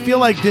I feel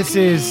like this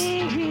would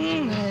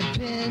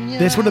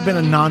have been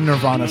a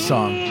non-Nirvana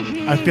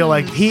song. I feel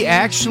like He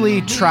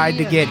actually tried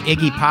to get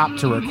Iggy Pop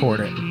to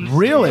record it.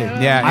 really.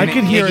 Yeah, I and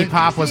could hear Iggy it.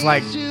 Pop was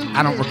like,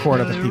 I don't record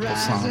other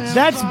people's songs.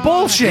 That's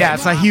bullshit. Yeah,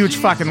 it's a huge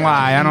fucking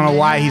lie. I don't know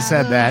why he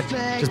said that.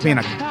 Just being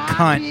a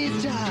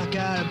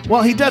cunt.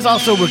 Well, he does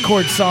also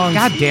record songs.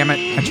 God damn it!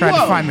 I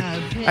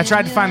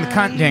tried to find the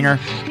cunt dinger.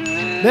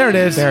 There it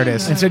is. There it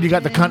is. Instead, you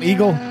got the cunt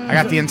eagle. I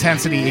got the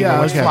intensity eagle,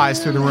 Yeah, which okay.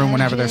 flies through the room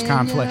whenever there's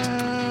conflict.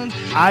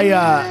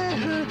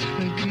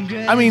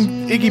 I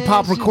mean, Iggy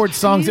Pop records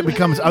songs that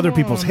becomes other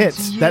people's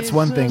hits. That's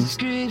one thing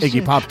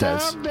Iggy Pop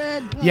does.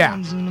 Yeah.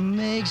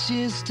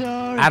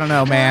 I don't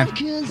know, man.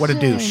 What a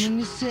douche.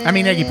 I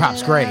mean, Iggy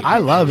Pop's great. I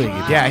love Iggy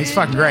Pop. Yeah, he's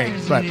fucking great.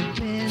 But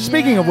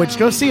Speaking of which,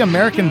 go see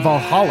American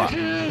Valhalla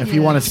if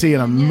you want to see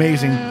an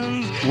amazing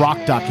rock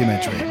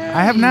documentary.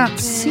 I have not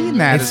seen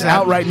that. It's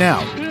out right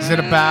now. Is it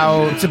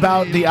about? It's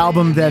about the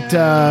album that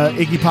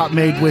Iggy Pop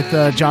made with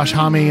Josh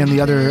Homme and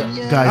the other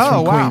guys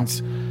Oh, from wow.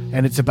 Queens.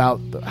 And it's about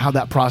how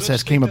that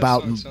process came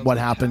about and what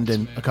happened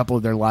in a couple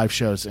of their live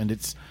shows. And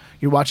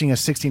you're watching a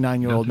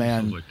 69-year-old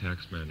man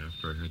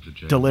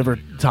deliver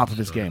top of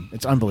his game.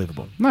 It's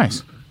unbelievable.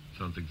 Nice.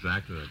 Sounds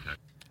exactly like that.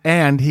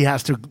 And he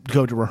has to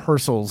go to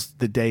rehearsals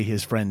the day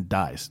his friend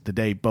dies. The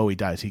day Bowie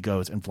dies, he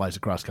goes and flies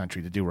across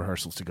country to do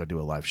rehearsals to go do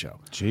a live show.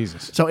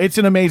 Jesus. So it's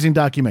an amazing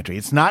documentary.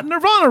 It's not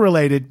Nirvana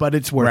related, but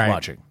it's worth Right.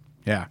 watching.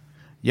 Yeah.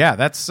 Yeah,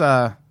 that's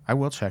I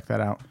will check that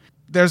out.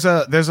 There's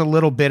a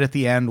little bit at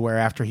the end where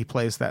after he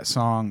plays that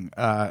song,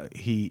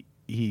 he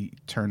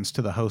turns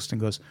to the host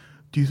and goes,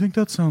 "Do you think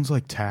that sounds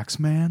like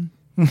Taxman?"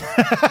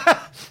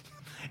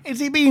 Is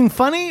he being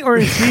funny or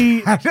is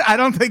he? I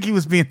don't think he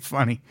was being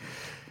funny.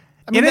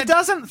 And it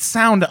doesn't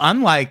sound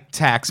unlike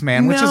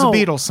Taxman, which is a No.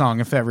 Beatles song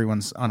if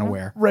everyone's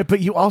unaware. Right, but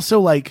you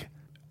also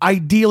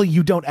ideally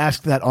you don't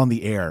ask that on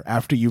the air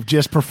after you've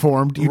just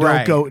performed. You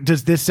Right. don't go,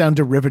 does this sound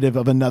derivative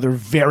of another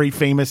very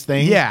famous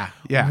thing? Yeah,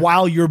 yeah.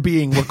 While you're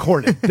being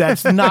recorded.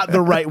 That's not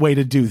the right way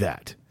to do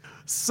that.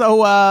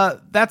 So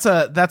that's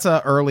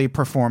a early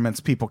performance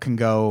people can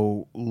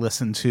go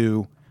listen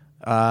to.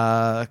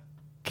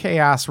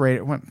 Chaos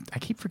Radio. I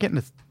keep forgetting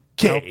to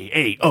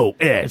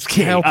KAOS,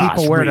 tell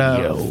people where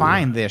Radio. to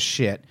find this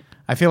shit.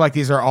 I feel like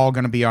these are all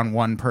going to be on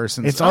one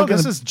person's. It's all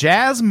this gonna- is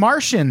Jazz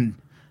Martian.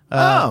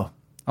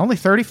 Only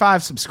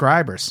 35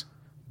 subscribers,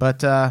 but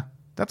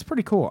that's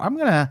pretty cool. I'm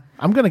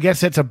gonna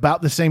guess it's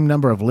about the same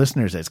number of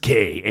listeners as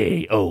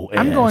KAOS.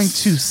 I'm going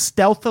to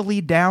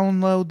stealthily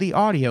download the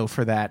audio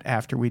for that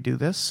after we do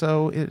this,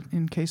 so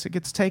in case it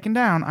gets taken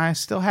down, I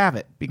still have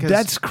it because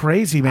That's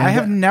crazy, man. I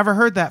have never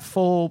heard that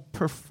full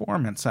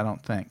performance. I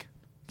don't think.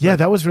 Yeah,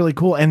 that was really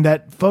cool. And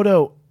that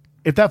photo,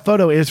 if that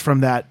photo is from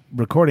that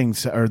recording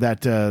or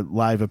that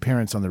live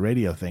appearance on the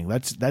radio thing,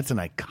 that's an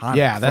iconic.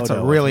 Yeah, that's a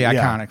photo. really Yeah.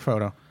 iconic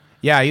photo.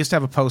 Yeah, I used to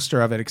have a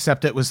poster of it,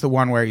 except it was the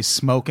one where he's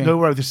smoking. Go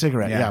with the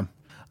cigarette. Yeah.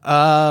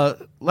 Yeah.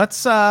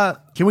 Let's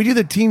Can we do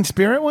the Teen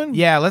Spirit one?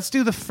 yeah, let's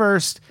do the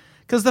first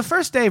because the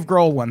first Dave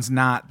Grohl one's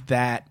not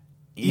that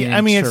Yeah, I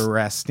mean, it's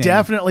interesting.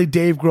 definitely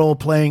Dave Grohl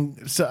playing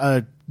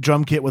a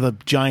drum kit with a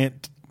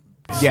giant.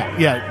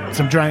 Yeah,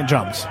 some giant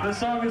drums. The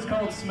song is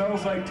called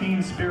Smells Like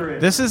Teen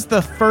Spirit. This is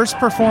the first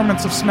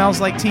performance of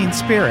Smells Like Teen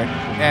Spirit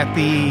at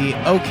the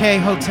OK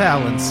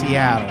Hotel in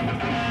Seattle.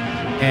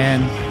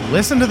 And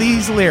listen to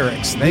these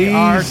lyrics. They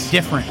are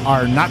different.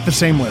 Are not the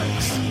same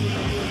lyrics.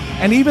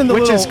 And even the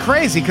Which little, is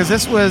crazy because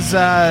this was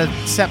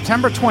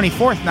September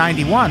 24th,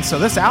 91. So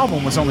this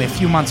album was only a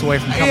few months away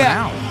from coming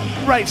out.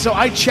 Right, so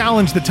I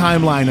challenge the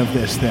timeline of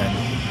this then.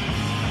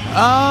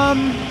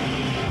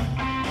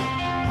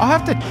 I'll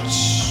have to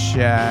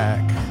check.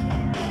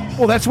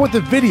 Well, that's what the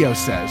video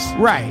says.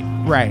 Right.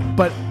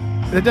 But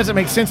it doesn't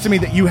make sense to me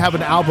that you have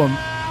an album.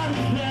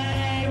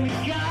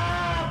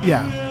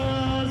 Yeah.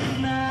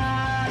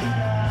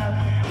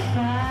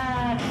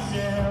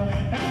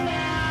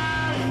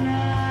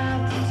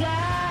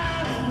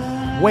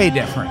 Way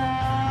different.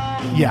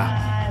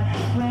 Yeah.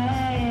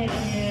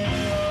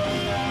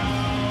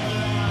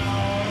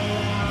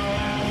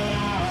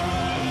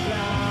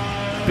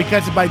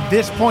 Because by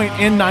this point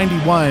in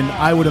 91,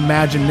 I would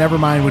imagine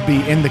Nevermind would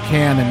be in the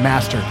can and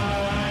mastered.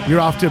 You're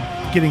off to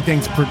getting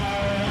things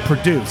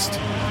produced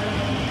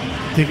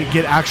to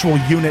get actual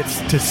units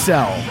to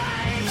sell.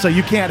 So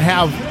you can't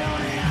have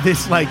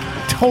this like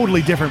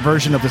totally different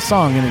version of the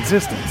song in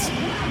existence.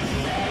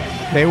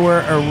 They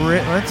were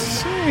let's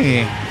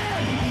see,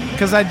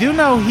 because I do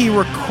know he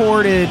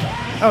recorded.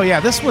 Oh yeah,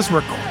 this was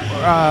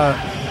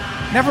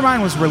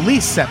Nevermind was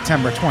released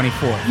September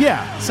 24th.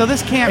 Yeah. So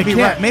this can't be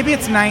right. Maybe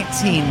it's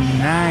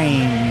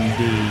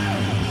 1990.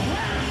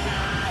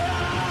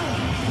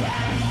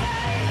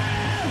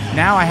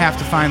 Now I have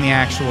to find the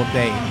actual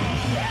date.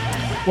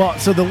 Well,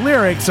 so the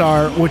lyrics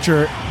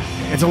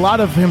it's a lot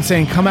of him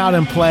saying "come out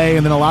and play,"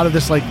 and then a lot of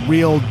this like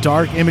real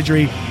dark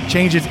imagery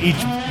changes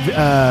each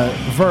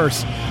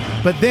verse.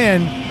 But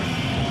then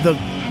the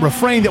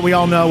refrain that we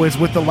all know is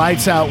 "with the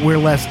lights out, we're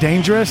less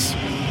dangerous."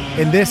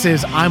 And this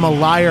is "I'm a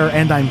liar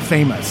and I'm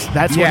famous."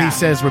 That's what he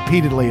says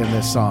repeatedly in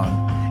this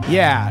song.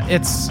 Yeah,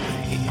 it's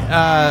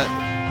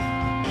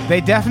they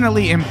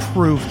definitely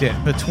improved it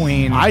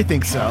between. I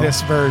think so.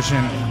 This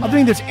version. I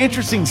think there's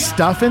interesting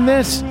stuff in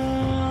this,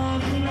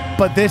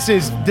 but this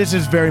is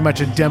very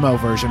much a demo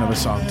version of a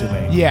song to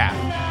me. Yeah.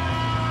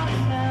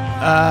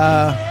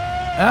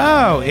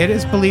 It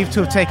is believed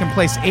to have taken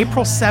place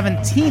April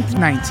 17th,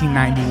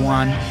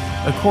 1991.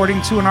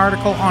 According to an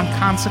article on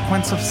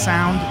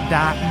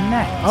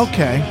consequenceofsound.net.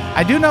 Okay.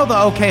 I do know the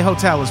OK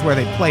Hotel is where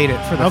they played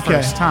it for the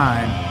first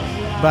time.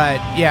 But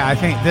yeah, I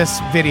think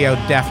this video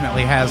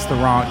definitely has the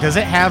wrong... Does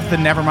it have the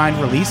Nevermind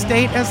release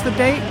date as the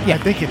date? Yeah, I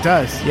think it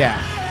does.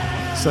 Yeah.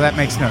 So that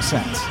makes no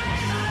sense.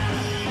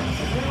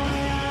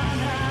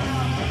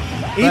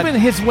 Even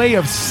his way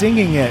of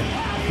singing it,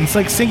 he's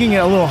like singing it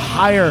a little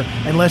higher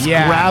and less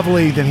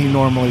gravelly than he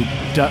normally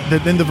does,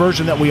 than the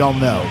version that we all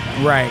know.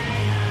 Right.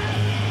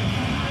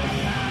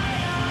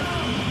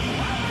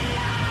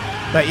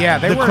 But yeah,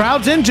 the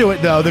crowd's into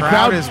it, though. The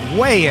crowd is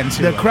way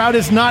into it. The crowd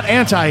is not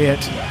anti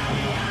it.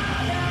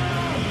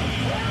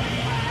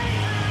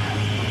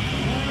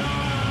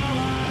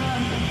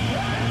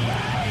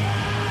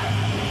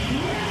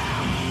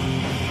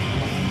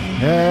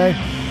 Hey.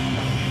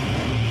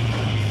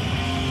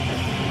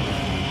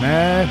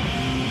 Man.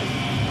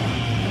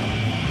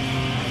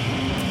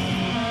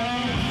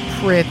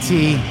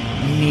 Pretty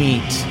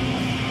neat.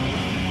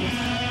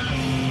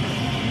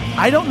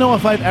 I don't know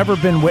if I've ever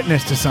been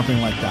witness to something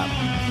like that.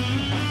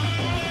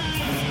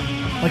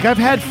 Like, I've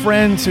had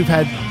friends who've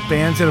had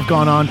bands that have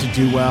gone on to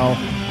do well.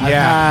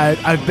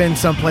 I've been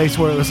someplace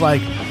where it was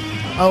like,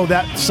 oh,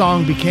 that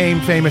song became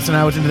famous and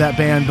I was into that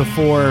band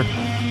before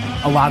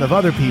a lot of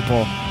other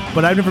people.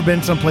 But I've never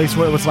been someplace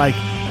where it was like,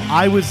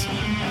 I was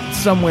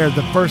somewhere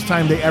the first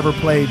time they ever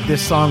played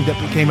this song that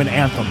became an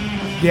anthem.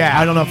 Yeah.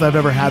 I don't know if I've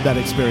ever had that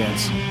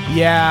experience.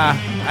 Yeah,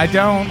 I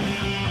don't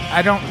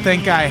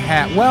think I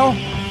had. Well,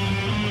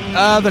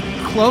 the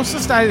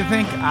closest I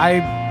think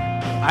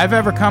I've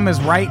ever come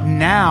is right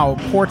now,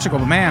 Portugal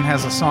the Man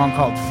has a song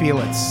called Feel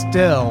It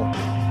Still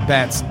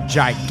that's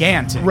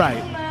gigantic.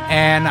 Right.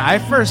 And I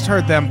first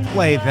heard them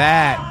play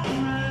that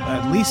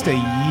at least a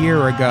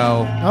year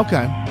ago.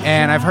 Okay.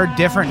 And I've heard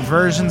different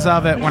versions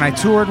of it. When I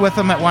toured with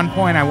them at one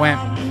point, I went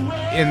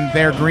in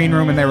their green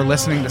room and they were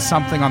listening to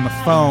something on the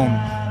phone.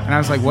 And I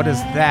was like, what is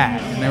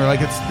that? And they were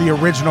like, it's the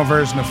original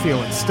version of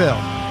Feel It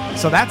Still.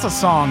 So that's a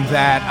song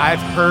that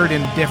I've heard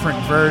in different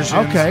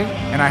versions. Okay.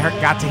 And I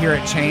got to hear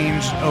it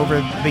change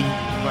over the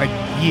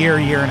year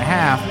and a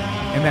half.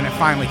 And then it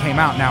finally came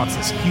out. Now it's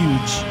this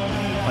huge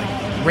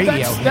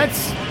radio hit.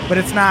 But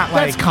it's not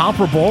like... That's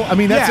comparable. I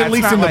mean, that's at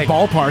least in the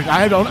ballpark.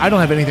 I don't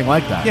have anything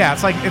like that. Yeah,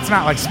 it's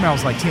not like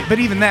Smells Like Teen. But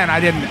even then,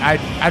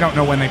 I don't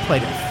know when they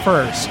played it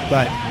first,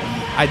 but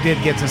I did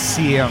get to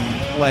see them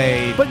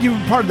play. But you're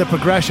part of the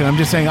progression. I'm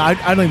just saying,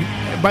 I don't...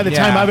 By the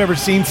time I've ever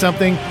seen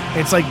something,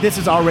 it's like this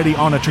is already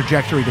on a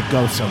trajectory to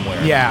go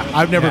somewhere. Yeah.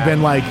 I've never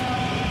been like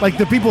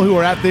the people who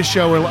were at this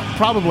show were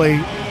probably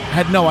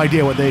had no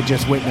idea what they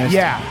just witnessed.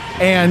 Yeah.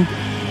 And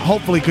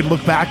hopefully could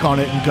look back on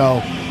it and go,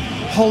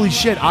 holy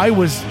shit, I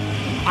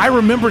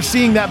remember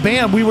seeing that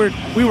band. We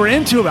were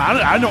into it.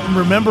 I don't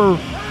remember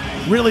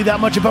really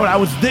that much about it. I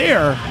was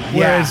there.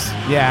 Whereas,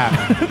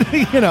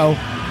 you know,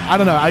 I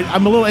don't know.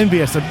 I'm a little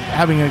envious of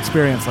having an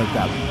experience like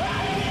that.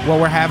 Well,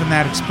 we're having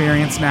that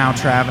experience now,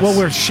 Travis. Well,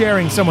 we're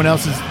sharing someone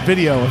else's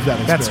video of that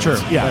experience. That's true.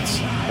 Yeah.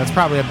 That's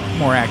probably a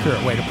more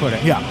accurate way to put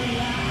it. Yeah.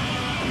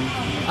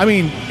 I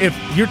mean, if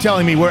you're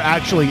telling me we're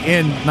actually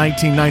in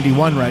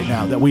 1991 right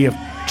now, that we have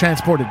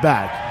transported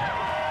back,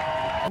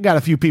 I've got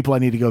a few people I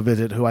need to go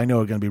visit who I know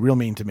are going to be real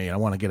mean to me, and I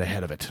want to get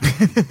ahead of it.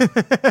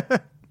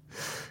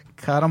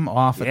 Cut them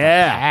off at the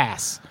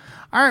pass.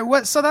 All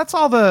right, so that's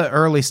all the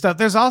early stuff.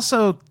 There's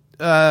also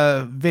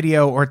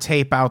video or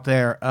tape out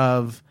there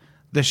of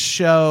the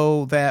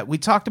show that we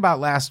talked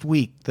about last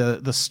week,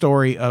 the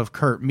story of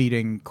Kurt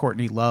meeting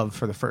Courtney Love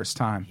for the first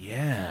time.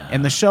 Yeah.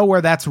 And the show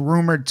where that's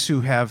rumored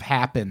to have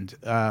happened,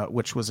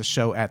 which was a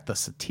show at the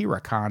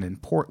Satyricon in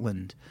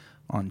Portland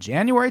on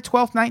January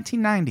 12th,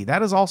 1990.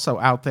 That is also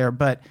out there,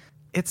 but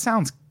it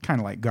sounds kind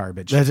of like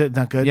garbage. Is it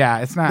not good? Yeah,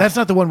 it's not. That's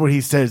not the one where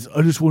he says,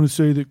 I just want to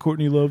say that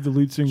Courtney Love, the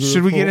lead singer.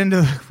 Should we get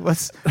into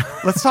let's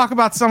talk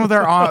about some of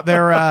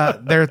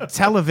their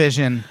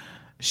television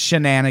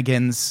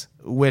shenanigans,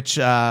 which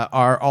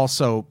are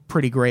also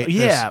pretty great.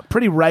 Yeah,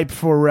 pretty ripe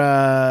for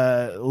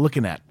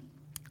looking at.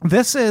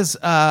 This is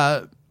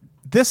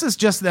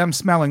just them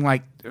smelling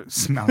like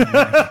This is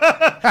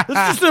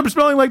just them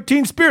smelling like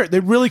Teen Spirit. They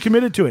really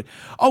committed to it.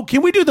 Oh,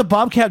 can we do the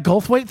Bobcat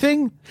Goldthwait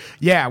thing?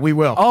 Yeah, we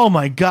will. Oh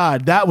my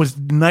God, that was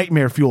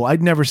nightmare fuel.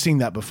 I'd never seen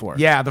that before.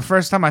 Yeah, the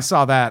first time I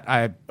saw that,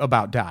 I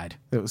about died.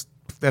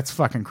 That's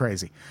fucking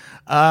crazy.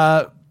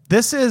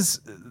 This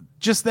is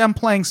just them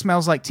playing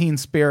Smells Like Teen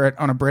Spirit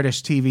on a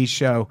British TV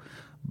show.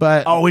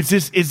 But is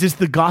this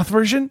the goth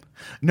version?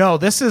 No,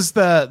 this is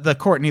the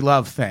Courtney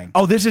Love thing.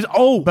 Oh, this is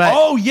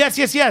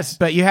yes.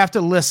 But you have to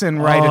listen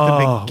right at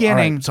the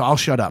beginning. Right, so I'll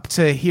shut up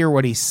to hear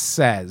what he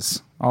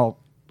says. I'll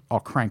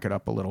crank it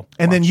up a little.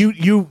 And then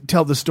you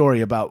tell the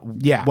story about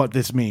what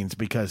this means,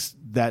 because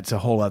that's a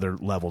whole other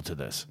level to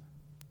this.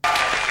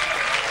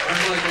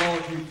 I'd like all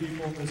of you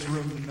people in this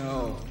room to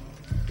know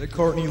that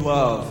Courtney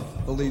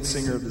Love, the lead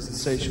singer of the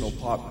sensational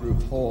pop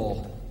group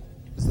Hole,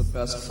 is the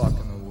best fuck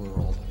in the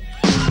world.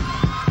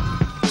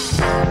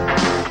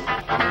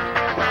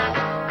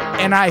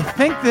 And I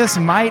think this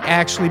might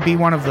actually be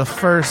one of the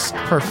first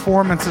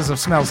performances of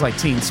Smells Like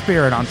Teen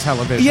Spirit on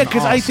television. Yeah,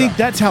 because I think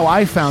that's how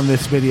I found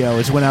this video,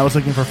 is when I was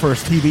looking for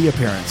first TV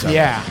appearance.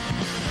 Yeah.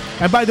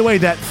 And by the way,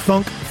 that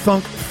thunk,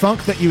 thunk,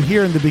 thunk that you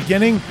hear in the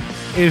beginning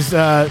is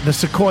the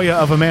sequoia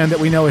of a man that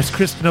we know as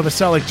Chris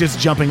Novoselic just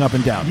jumping up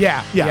and down.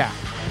 Yeah.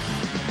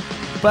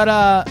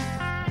 But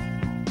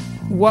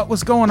what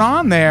was going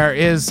on there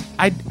is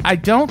I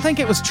don't think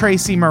it was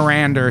Tracy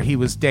Miranda he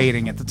was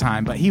dating at the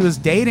time, but he was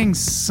dating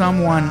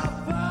someone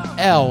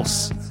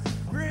else,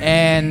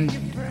 and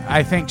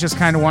I think just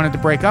kind of wanted to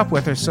break up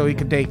with her so he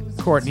could date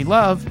Courtney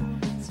Love.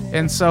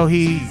 And so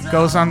he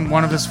goes on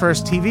one of his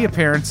first TV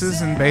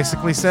appearances and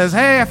basically says,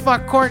 "Hey, I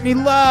fucked Courtney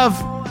Love."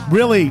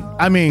 Really,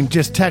 I mean,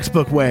 just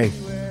textbook way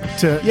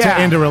to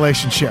end a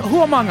relationship.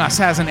 Who among us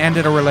hasn't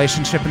ended a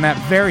relationship in that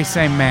very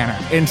same manner?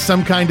 In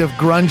some kind of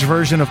grunge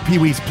version of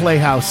Pee-wee's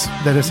Playhouse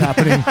that is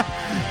happening.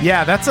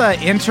 Yeah, that's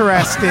a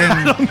interesting...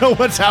 I don't know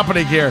what's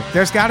happening here.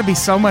 There's got to be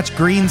so much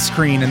green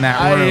screen in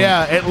that room.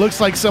 Yeah, it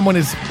looks like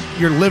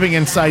you're living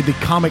inside the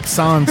Comic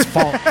Sans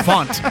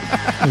font.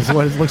 Is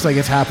what it looks like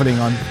it's happening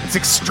on. It's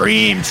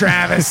extreme,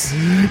 Travis.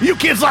 You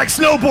kids like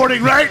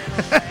snowboarding, right?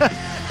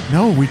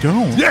 No, we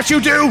don't. Yes, you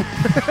do.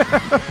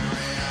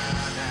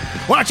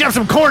 Why don't you have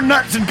some corn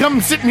nuts and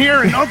come sit in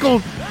here in Uncle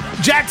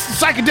Jack's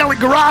psychedelic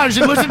garage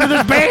and listen to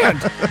this band?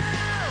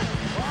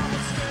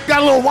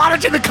 Got a little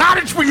wattage in the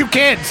cottage for you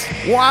kids.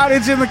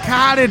 Wattage in the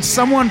cottage.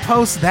 Someone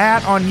post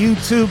that on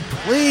YouTube,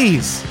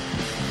 please.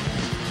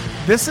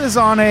 This is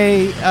on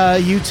a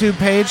YouTube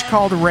page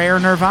called Rare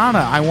Nirvana.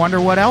 I wonder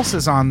what else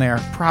is on there.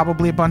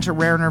 Probably a bunch of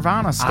Rare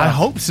Nirvana stuff. I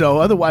hope so.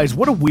 Otherwise,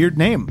 what a weird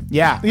name.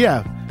 Yeah.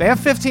 They have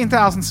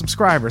 15,000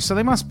 subscribers, so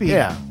they must be.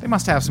 Yeah. They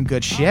must have some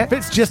good shit.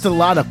 It's just a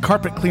lot of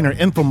carpet cleaner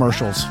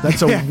infomercials.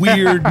 That's a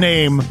weird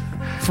name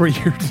for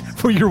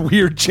your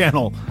weird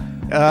channel.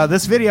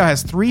 This video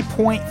has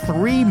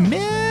 3.3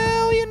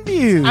 million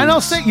views. And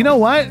I'll say, you know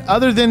what?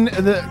 Other than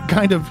the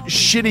kind of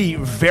shitty,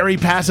 very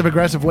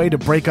passive-aggressive way to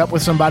break up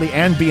with somebody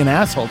and be an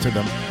asshole to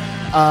them,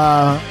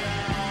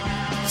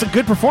 it's a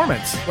good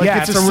performance.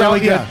 It's a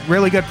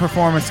really good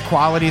performance.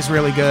 Quality's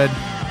really good.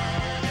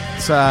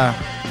 It's a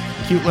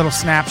cute little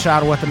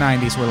snapshot of what the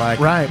 90s were like.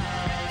 Right.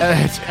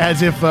 It's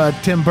as if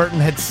Tim Burton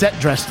had set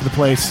dressed the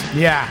place.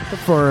 Yeah.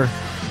 For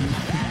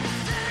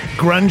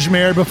Grunge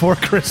Mare Before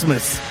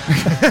Christmas.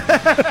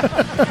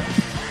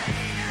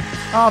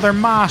 Oh, they're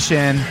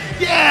moshing.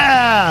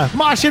 Yeah!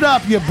 Mosh it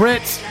up, you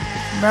Brits.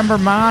 Remember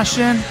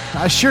moshing?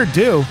 I sure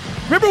do.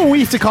 Remember when we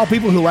used to call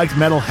people who liked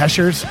metal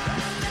heshers?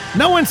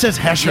 No one says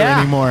hesher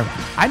anymore.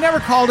 I never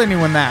called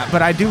anyone that,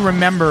 but I do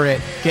remember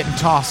it getting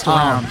tossed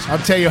around. I'll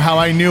tell you how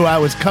I knew I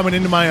was coming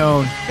into my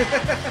own.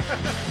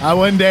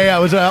 One day I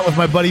was out with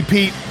my buddy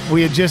Pete.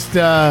 We had just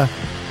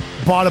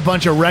bought a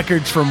bunch of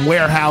records from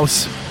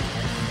Warehouse,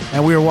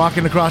 and we were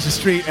walking across the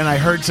street, and I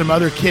heard some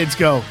other kids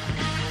go,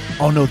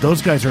 "Oh no,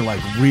 those guys are like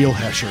real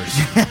heshers."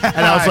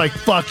 And I was like,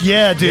 "Fuck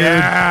yeah, dude.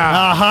 Yeah.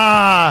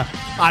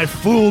 Aha. I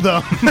fooled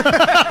them."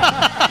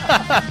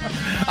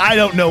 I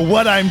don't know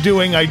what I'm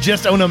doing. I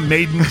just own a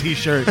Maiden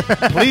t-shirt.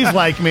 Please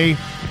like me.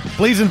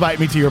 Please invite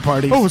me to your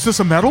parties. Oh, is this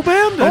a metal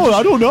band?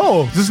 I don't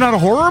know. Is this not a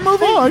horror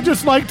movie? Oh,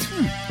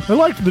 I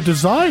liked the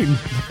design.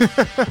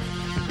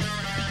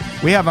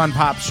 We have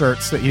unpopped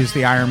shirts that use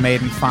the Iron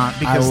Maiden font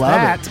because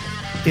that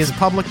is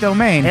public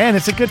domain. And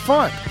it's a good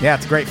font. Yeah,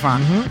 it's a great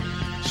font.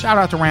 Mm-hmm. Shout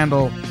out to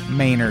Randall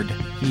Maynard.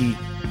 He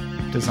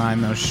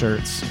designed those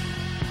shirts.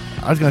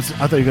 I thought you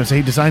were going to say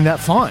he designed that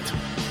font.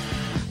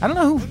 I don't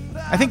know who.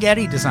 I think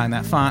Eddie designed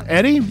that font.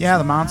 Eddie? Yeah,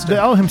 the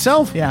monster.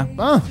 Himself? Yeah.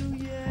 Oh,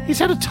 he's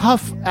had a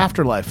tough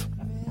afterlife.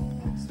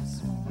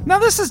 Now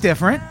this is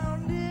different.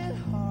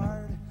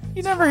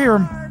 You never hear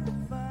him.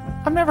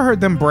 I've never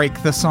heard them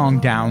break the song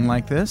down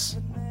like this.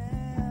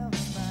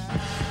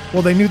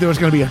 Well, they knew there was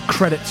going to be a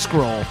credit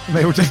scroll.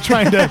 They were just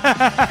trying to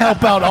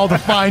help out all the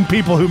fine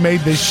people who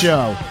made this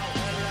show.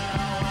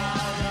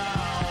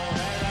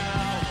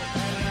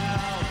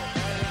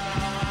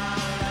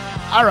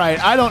 All right,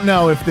 I don't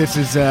know if this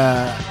is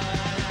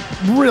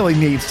really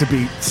needs to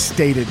be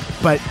stated,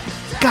 but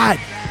God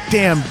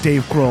damn,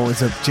 Dave Grohl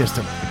is just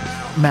a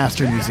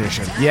master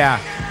musician. Yeah,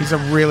 he's a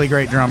really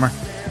great drummer.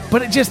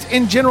 But it just,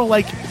 in general,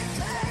 like,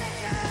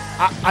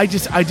 I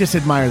just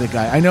admire the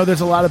guy. I know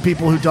there's a lot of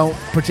people who don't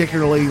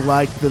particularly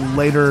like the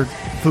later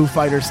Foo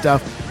Fighters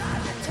stuff,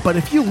 but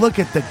if you look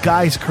at the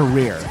guy's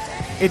career,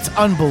 it's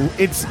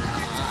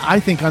I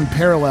think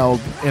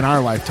unparalleled in our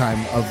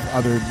lifetime of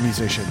other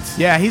musicians.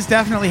 Yeah, he's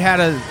definitely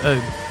had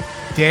a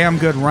damn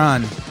good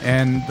run,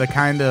 and the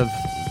kind of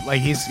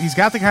like he's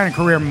got the kind of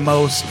career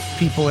most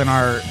people in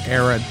our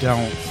era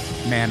don't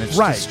manage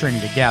to string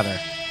together.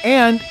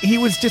 And he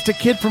was just a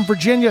kid from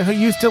Virginia who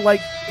used to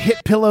like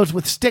hit pillows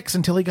with sticks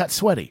until he got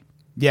sweaty.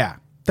 Yeah.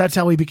 That's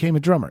how he became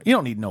a drummer. You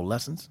don't need no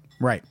lessons.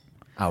 Right.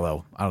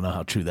 Although, I don't know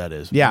how true that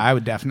is. Yeah, I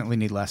would definitely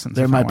need lessons.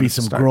 There might be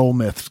some Grohl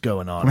myths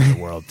going on in the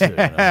world, too. You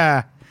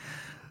know?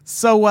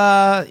 So,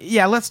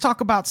 let's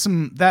talk about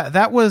some...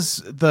 That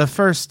was the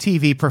first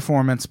TV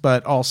performance,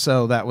 but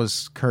also that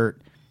was Kurt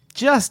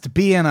just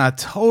being a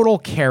total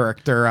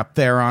character up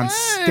there on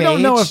stage. I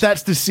don't know if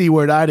that's the C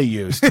word I'd have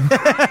used.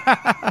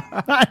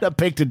 I'd have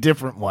picked a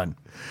different one.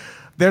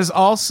 There's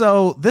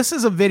also... This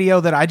is a video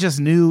that I just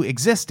knew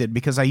existed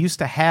because I used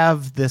to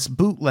have this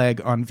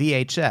bootleg on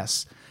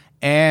VHS.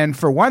 And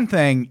for one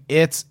thing,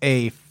 it's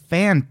a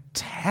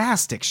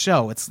fantastic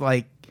show. It's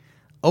like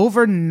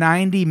over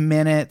 90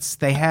 minutes.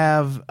 They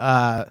have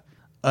a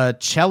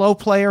cello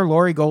player,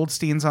 Laurie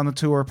Goldstein's on the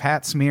tour,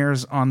 Pat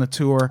Smear's on the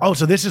tour. Oh,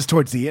 so this is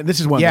towards the end. This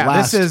is one of the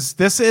last.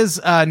 This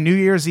is New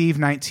Year's Eve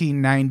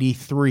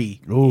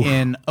 1993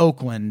 in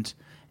Oakland.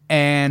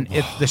 And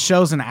the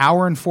show's an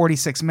hour and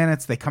 46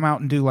 minutes. They come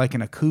out and do like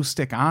an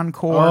acoustic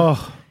encore.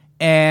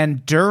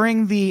 And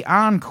during the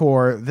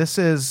encore, this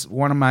is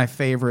one of my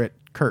favorite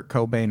Kurt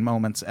Cobain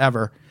moments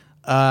ever.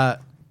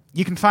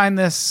 You can find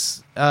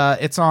this.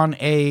 It's on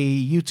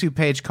a YouTube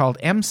page called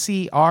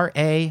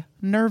MCRA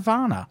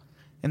Nirvana.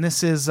 And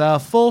this is a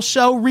full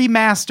show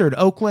remastered,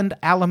 Oakland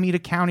Alameda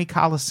County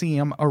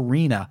Coliseum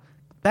Arena.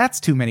 That's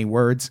too many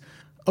words.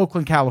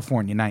 Oakland,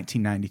 California,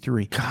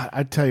 1993. God,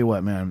 I tell you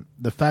what, man.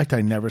 The fact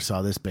I never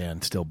saw this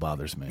band still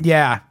bothers me.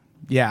 Yeah.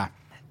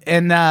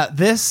 And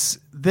this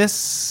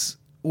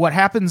what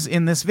happens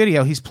in this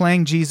video, he's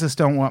playing Jesus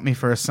Don't Want Me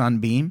for a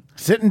Sunbeam.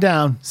 Sitting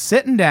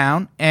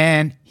down,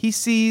 and he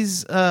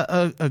sees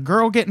a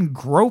girl getting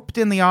groped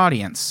in the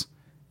audience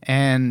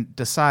and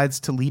decides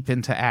to leap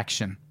into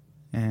action.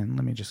 And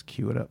let me just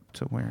cue it up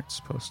to where it's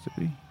supposed to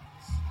be.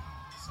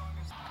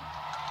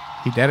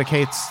 He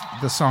dedicates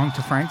the song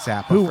to Frank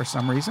Zappa for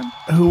some reason.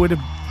 Who would have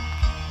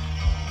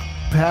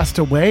passed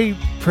away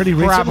pretty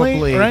recently,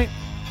 Probably. right?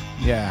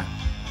 Yeah.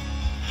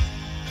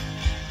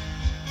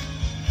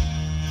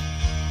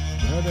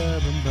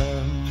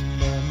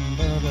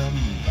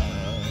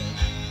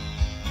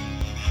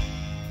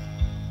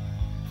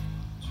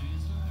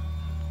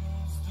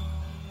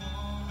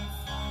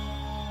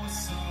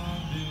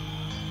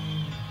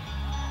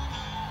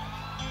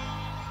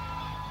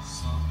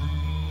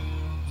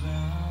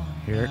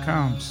 Here it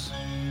comes.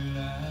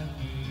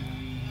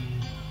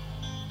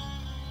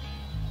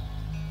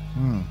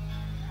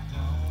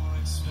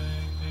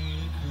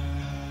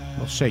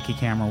 Little shaky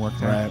camera work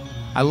there. Right.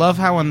 I love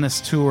how on this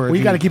tour... Well,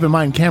 you got to keep in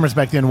mind, cameras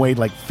back then weighed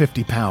like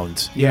 50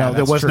 pounds. You know,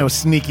 there was no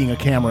sneaking a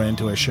camera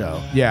into a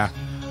show. Yeah.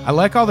 I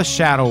like all the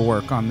shadow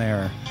work on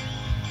their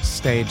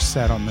stage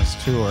set on this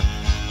tour.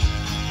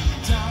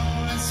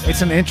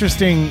 It's an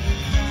interesting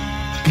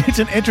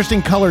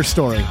color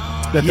story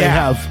that they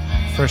have.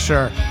 For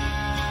sure.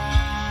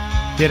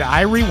 Did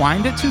I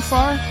rewind it too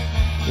far?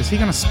 Is he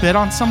going to spit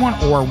on someone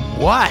or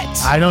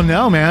what? I don't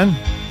know, man.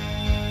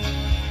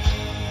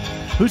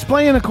 Who's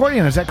playing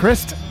accordion? Is that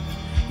Chris?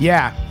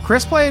 Yeah.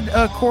 Chris played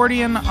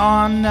accordion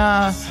on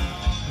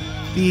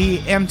the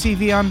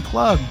MTV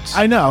Unplugged.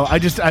 I know.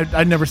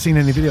 I'd never seen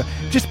any video.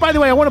 Just by the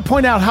way, I want to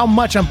point out how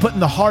much I'm putting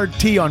the hard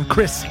T on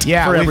Chris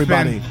for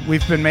everybody.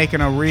 We've been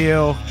making a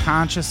real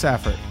conscious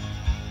effort.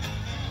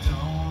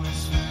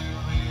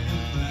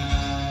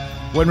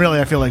 When really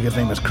I feel like his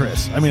name is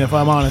Chris. I mean, if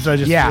I'm honest, I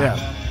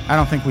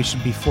don't think we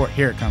should be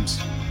here it comes.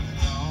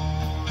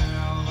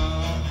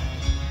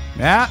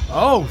 Yeah.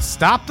 Oh,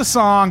 stop the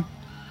song.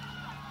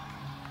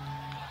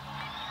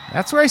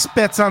 That's where he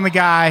spits on the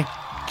guy.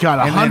 Got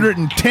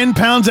 110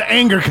 pounds of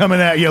anger coming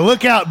at you.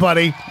 Look out,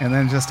 buddy. And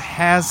then just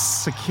has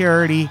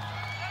security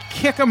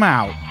kick him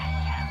out.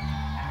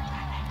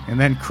 And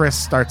then Chris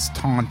starts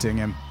taunting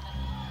him.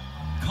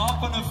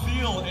 Copping a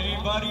feel,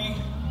 eh, buddy?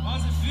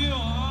 How's it feel,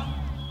 huh?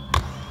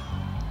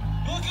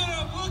 Look at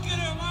him, look at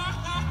him,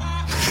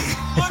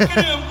 look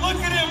at him, look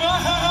at him,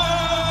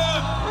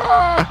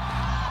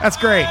 That's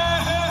great.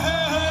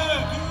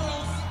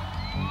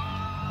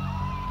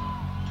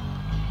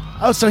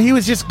 Oh, so he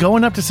was just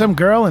going up to some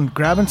girl and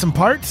grabbing some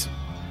parts?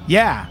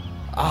 Yeah.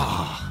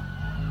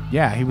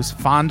 Yeah, he was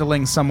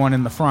fondling someone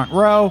in the front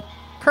row.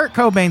 Kurt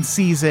Cobain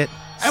sees it,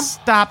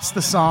 stops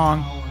the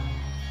song.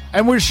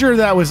 And we're sure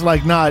that was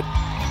like not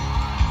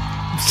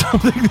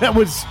something that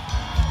was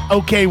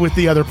okay with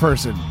the other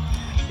person.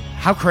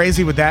 How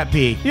crazy would that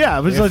be? Yeah,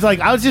 it was like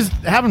I was just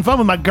having fun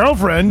with my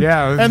girlfriend.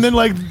 Yeah. And then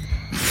like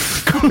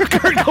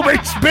Kurt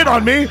Cobain spit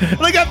on me and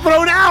I got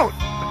thrown out.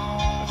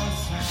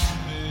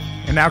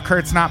 And now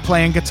Kurt's not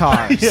playing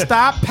guitar. Yeah.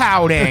 Stop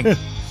pouting.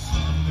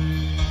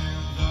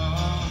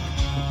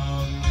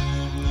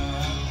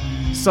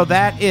 So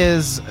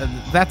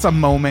that's a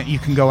moment you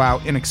can go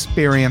out and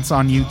experience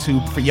on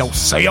YouTube for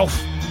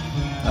yourself.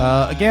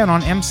 Again,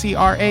 on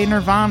MCRA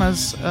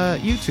Nirvana's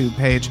YouTube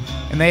page.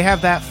 And they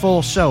have that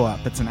full show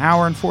up. It's an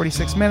hour and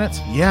 46 minutes.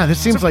 Yeah, this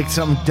seems like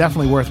something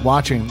definitely worth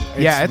watching.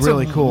 It's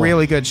really cool.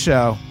 Really good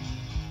show.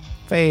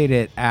 Fade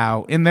it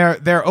out. In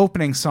their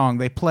opening song,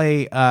 they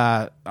play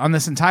on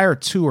this entire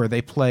tour,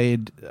 they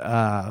played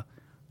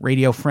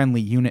Radio Friendly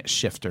Unit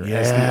Shifter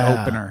as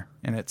the opener.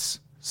 And it's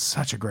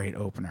such a great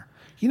opener.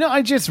 You know,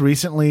 I just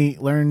recently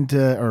learned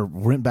or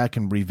went back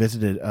and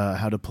revisited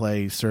how to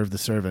play Serve the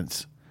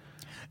Servants.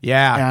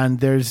 Yeah. And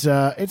there's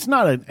it's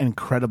not an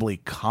incredibly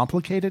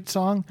complicated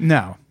song.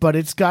 No. But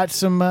it's got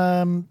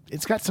some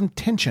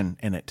tension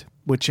in it,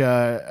 which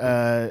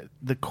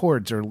the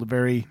chords are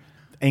very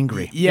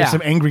angry. Yeah. There's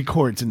some angry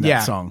chords in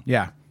that song.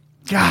 Yeah.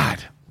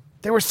 God,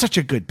 they were such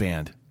a good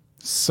band.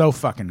 So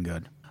fucking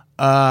good.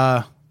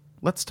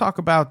 Let's talk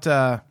about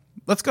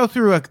let's go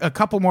through a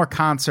couple more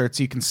concerts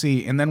you can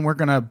see, and then we're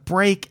going to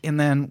break, and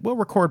then we'll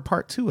record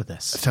part 2 of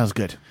this. Sounds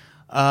good.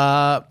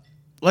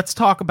 Let's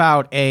talk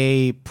about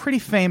a pretty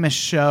famous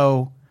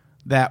show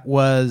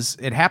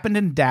it happened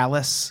in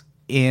Dallas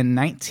in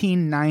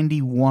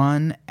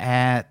 1991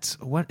 at,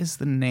 what is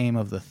the name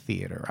of the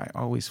theater? I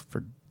always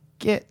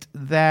forget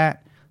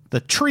that. The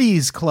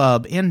Trees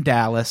Club in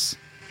Dallas.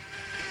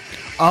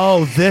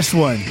 Oh, this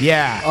one.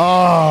 Yeah.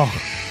 Oh.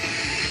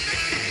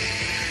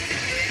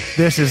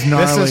 This is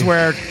gnarly. This is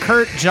where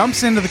Kurt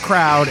jumps into the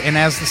crowd, and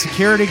as the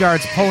security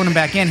guard's pulling him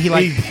back in, he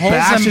pulls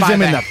bashes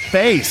him in the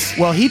face.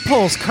 Well, he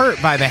pulls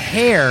Kurt by the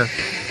hair,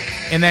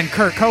 and then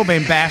Kurt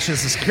Cobain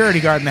bashes the security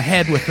guard in the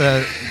head with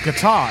the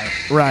guitar.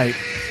 Right.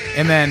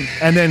 And then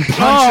punches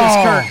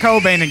Kurt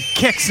Cobain and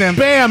kicks him.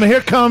 Bam, here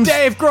comes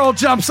Dave Grohl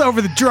jumps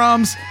over the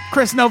drums.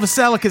 Chris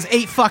Novoselic is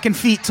 8 fucking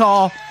feet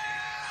tall.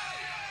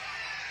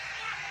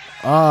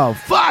 Oh,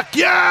 fuck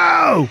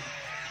you!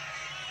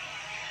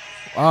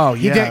 Oh,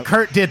 yeah.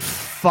 Kurt did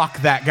fuck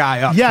that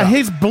guy up. Yeah, though.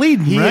 he's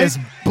bleeding, He right? is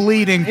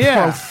bleeding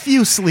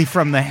profusely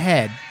from the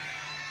head.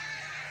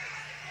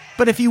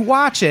 But if you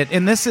watch it,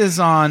 and this is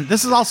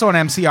also on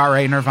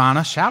MCRA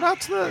Nirvana. Shout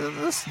out to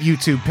this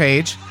YouTube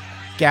page,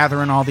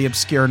 gathering all the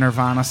obscure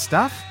Nirvana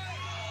stuff.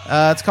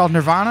 It's called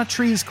Nirvana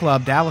Trees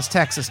Club, Dallas,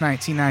 Texas,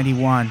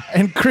 1991.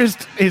 And Chris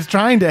is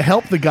trying to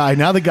help the guy.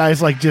 Now the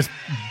guy's like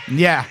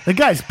the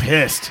guy's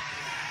pissed.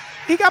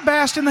 He got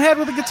bashed in the head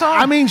with a guitar.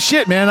 I mean,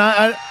 shit, man.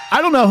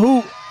 I don't know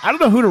who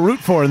to root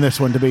for in this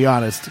one, to be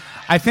honest.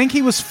 I think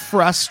he was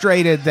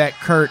frustrated that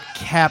Kurt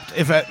kept.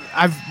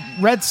 I've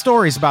read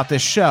stories about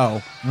this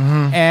show,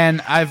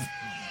 and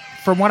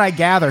from what I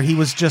gather, he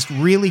was just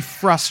really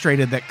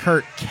frustrated that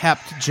Kurt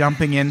kept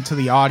jumping into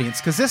the audience,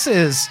 because this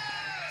is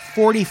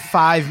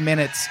 45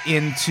 minutes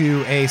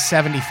into a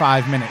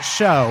 75-minute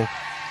show,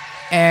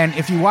 and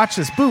if you watch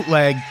this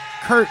bootleg,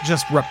 Kurt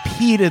just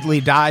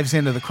repeatedly dives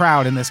into the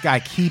crowd, and this guy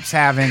keeps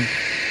having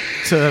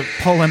to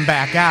pull him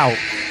back out.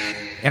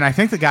 And I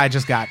think the guy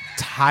just got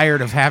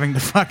tired of having to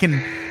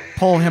fucking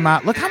pull him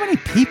out. Look how many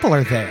people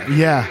are there.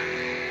 Yeah.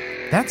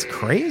 That's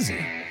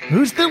crazy.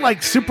 Who's the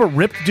like super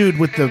ripped dude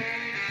with the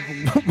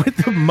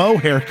mo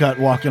haircut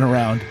walking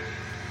around?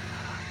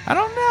 I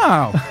don't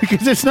know.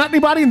 Because there's not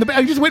anybody in the back.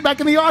 He just went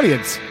back in the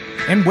audience.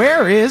 And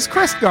where is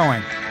Chris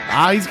going?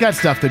 He's got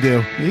stuff to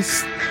do.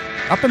 He's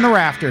up in the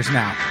rafters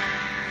now.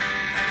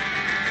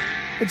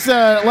 It's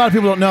a lot of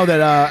people don't know that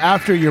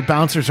after your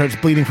bouncer starts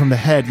bleeding from the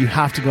head, you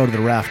have to go to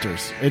the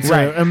rafters. It's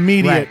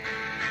immediate. Right.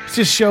 It's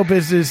just show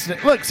business.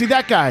 Look, see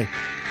that guy,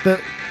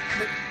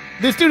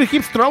 this dude who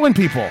keeps throwing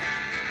people.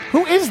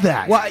 Who is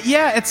that? Well,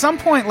 yeah, at some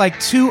point, like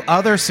 2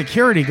 other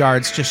security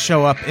guards just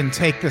show up and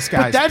take this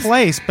guy's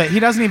place, but he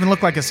doesn't even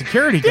look like a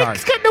security guard.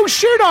 He's got no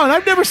shirt on.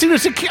 I've never seen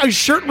a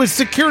shirtless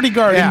security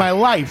guard in my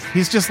life.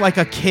 He's just like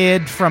a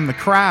kid from the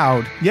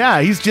crowd. Yeah,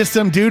 he's just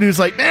some dude who's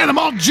like, man, I'm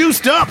all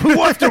juiced up. Who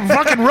wants to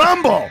fucking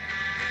rumble?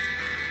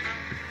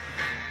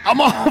 I'm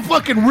all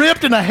fucking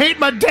ripped and I hate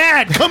my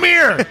dad. Come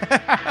here.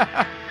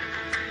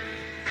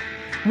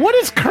 What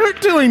is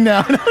Kurt doing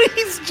now?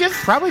 He's just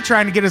probably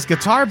trying to get his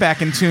guitar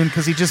back in tune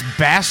because he just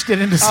bashed it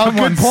into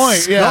someone's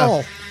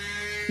skull.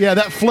 Yeah,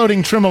 that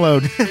floating tremolo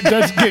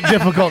does get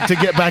difficult to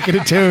get back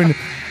into tune.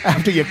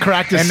 After you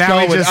cracked his And now skull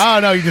he with, just- oh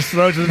no, he just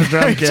throws it in the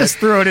drum He kit. just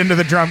threw it into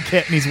the drum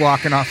kit and he's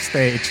walking off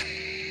stage.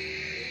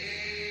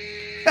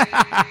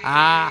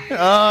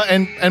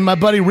 And my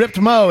buddy Ripped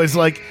Mo is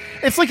like,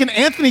 it's like an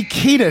Anthony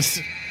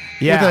Kiedis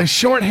Yeah. with a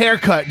short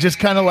haircut, just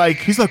kind of like,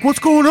 He's like, what's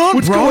going on,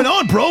 what's bro? going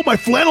on, bro? My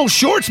flannel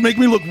shorts make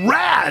me look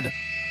rad.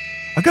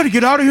 I got to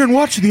get out of here and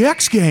watch the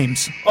X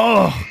Games.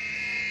 Oh,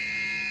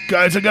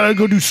 guys, I gotta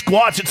go do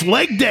squats. It's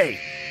leg day.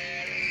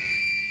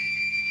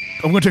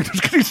 I'm gonna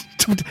take this.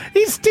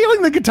 He's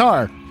stealing the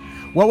guitar.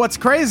 Well, what's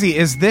crazy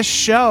is this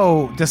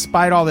show,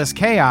 despite all this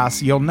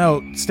chaos, you'll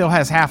note, still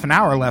has half an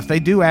hour left. They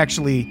do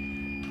actually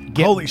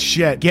Holy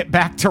shit. get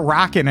back to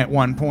rocking at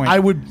one point. I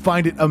would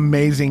find it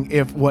amazing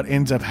if what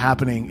ends up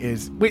happening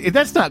is... Wait,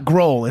 that's not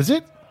Grohl, is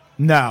it?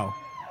 No.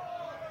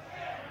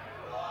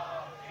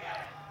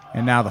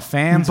 And now the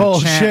fans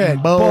Bullshit. are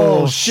chanting,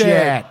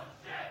 Bullshit.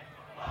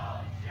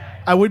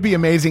 I would be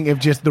amazing if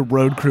just the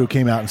road crew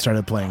came out and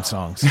started playing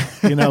songs.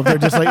 You know, they're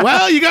just like,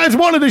 well, you guys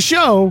wanted a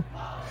show.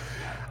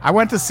 I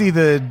went to see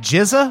the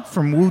Jizza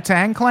from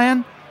Wu-Tang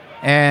Clan,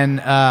 and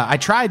I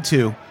tried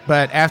to,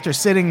 but after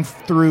sitting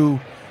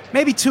through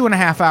maybe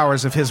 2.5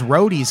 hours of his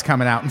roadies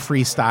coming out and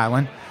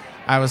freestyling,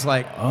 I was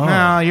like,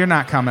 no, you're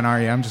not coming,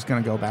 are you? I'm just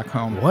going to go back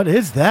home. What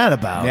is that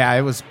about? Yeah,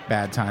 it was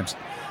bad times.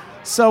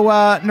 So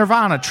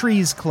Nirvana,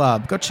 Trees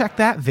Club, go check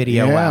that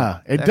video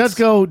out. It does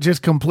go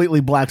just completely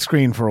black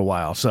screen for a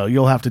while, so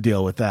you'll have to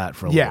deal with that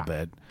for a little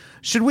bit.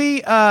 Should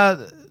we...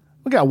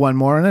 We got one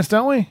more on this,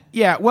 don't we?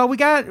 Yeah, well,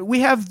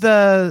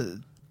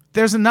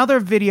 there's another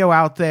video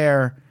out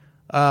there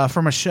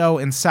from a show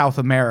in South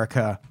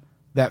America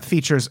that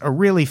features a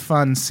really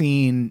fun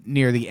scene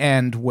near the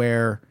end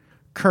where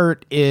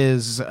Kurt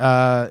is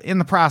in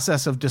the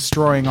process of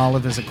destroying all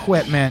of his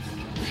equipment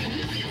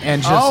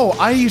and just...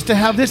 I used to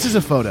have this as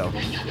a photo.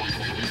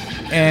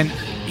 And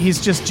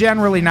he's just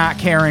generally not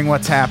caring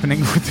what's happening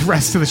with the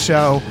rest of the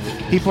show.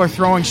 People are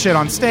throwing shit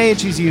on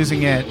stage. He's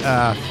using it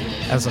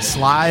as a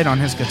slide on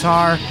his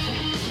guitar.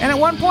 And at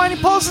one point,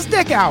 he pulls his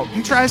dick out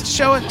and tries to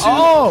show it to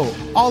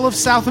all of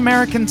South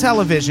American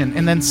television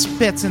and then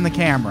spits in the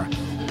camera.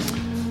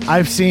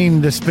 I've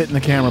seen the spit in the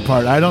camera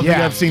part. I don't think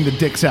Yeah. I've seen the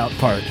dicks out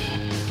part.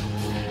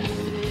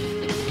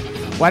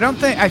 Well,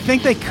 I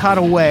think they cut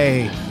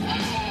away.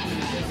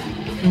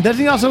 And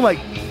doesn't he also like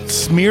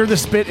smear the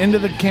spit into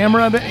the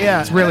camera a bit? Yeah,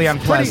 It's really that's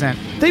unpleasant.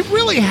 They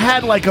really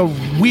had like a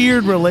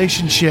weird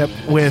relationship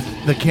with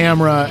the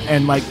camera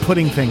and like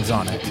putting things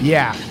on it.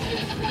 Yeah.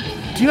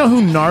 Do you know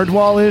who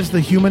Nardwuar is, the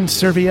human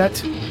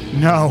serviette?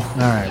 No. All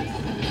right.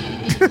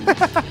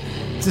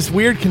 It's this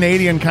weird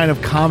Canadian kind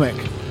of comic.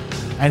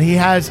 And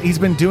he's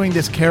been doing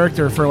this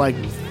character for like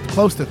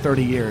close to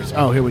 30 years.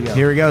 Oh, here we go.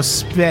 Here we go,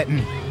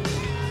 spitting.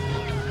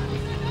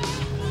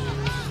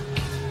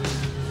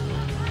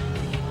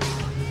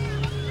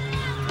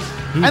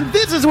 And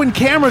this is when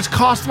cameras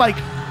cost like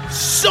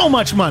so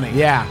much money.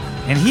 Yeah.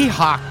 And he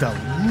hawked a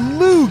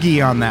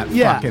loogie on that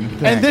fucking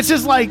thing. And this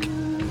is like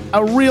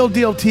a real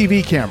deal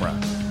TV camera.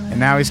 And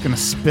now he's going to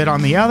spit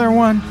on the other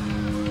one.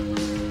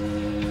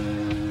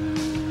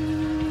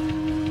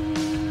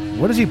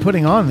 What is he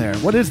putting on there?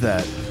 What is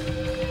that?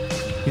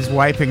 He's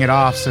wiping it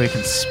off so he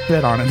can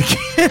spit on it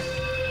again.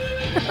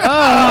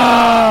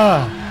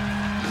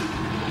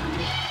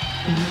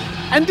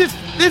 And this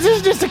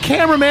is just a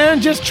cameraman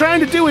just trying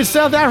to do his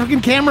South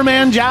African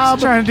cameraman job.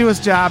 He's trying to do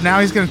his job. Now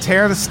he's going to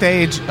tear the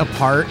stage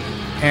apart.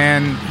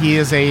 And he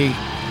is a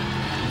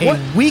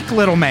weak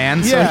little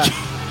man, so he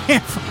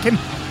can't fucking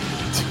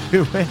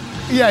do it.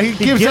 Yeah, he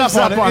gives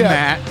up on it.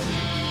 that.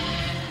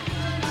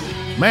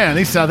 Man,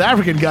 these South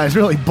African guys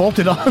really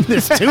bolted on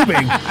this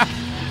tubing.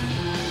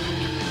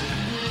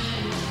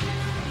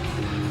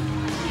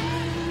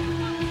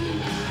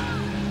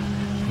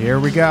 Here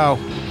we go.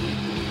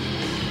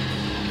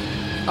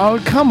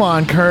 Oh, come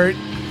on, Kurt.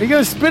 Are you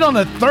going to spit on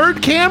the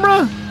third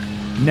camera?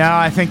 No,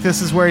 I think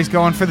this is where he's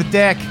going for the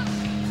dick.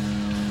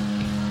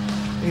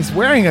 He's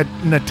wearing a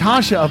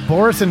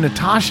Boris and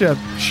Natasha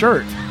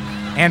shirt.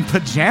 And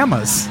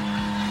pajamas.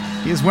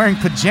 He is wearing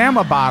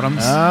pajama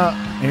bottoms.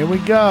 Here we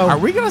go. Are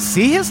we going to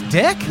see his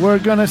dick? We're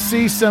going to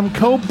see some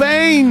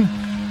Cobain.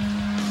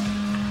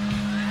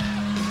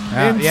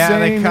 Yeah,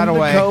 they cut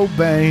away.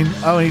 Cobain.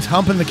 Oh, and he's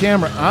humping the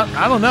camera.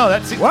 I don't know.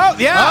 That's Well,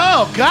 yeah.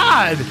 Oh,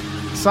 God.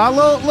 Saw a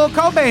little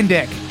Cobain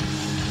dick.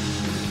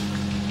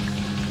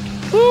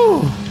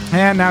 Ooh.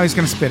 And now he's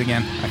going to spit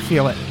again. I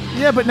feel it.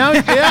 Yeah, but now,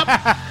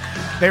 yep.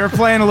 They were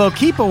playing a little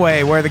keep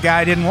away where the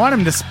guy didn't want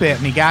him to spit,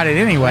 and he got it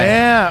anyway.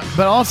 Yeah,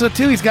 but also,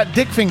 too, he's got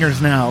dick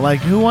fingers now. Like,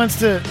 who wants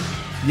to...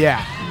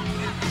 Yeah.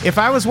 If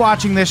I was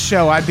watching this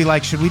show, I'd be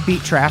like, should we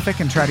beat traffic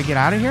and try to get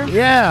out of here?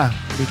 Yeah.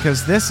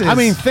 Because this is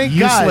thank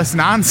useless God.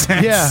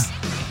 nonsense. Yeah.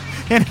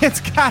 And it's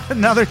got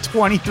another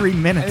 23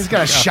 minutes. He's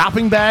got a to go.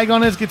 shopping bag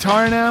on his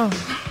guitar now.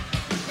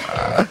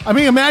 I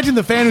mean, imagine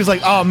the fan who's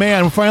like, oh,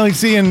 man, we're finally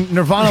seeing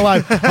Nirvana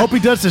live. Hope he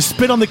does the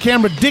spit on the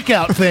camera dick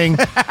out thing.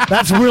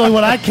 That's really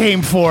what I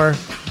came for.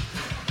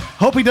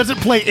 Hope he doesn't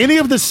play any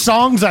of the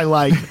songs I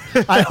like.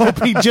 I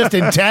hope he just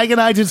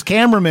antagonizes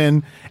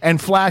cameramen and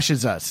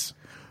flashes us.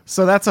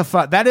 So that's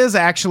that is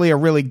actually a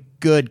really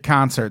good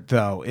concert,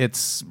 though.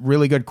 It's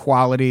really good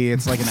quality.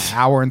 It's like an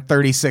hour and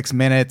 36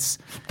 minutes.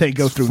 They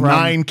go through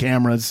 9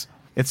 cameras.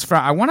 It's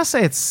from, I want to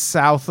say it's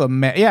South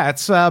America. Yeah,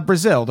 it's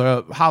Brazil,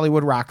 the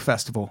Hollywood Rock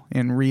Festival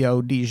in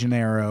Rio de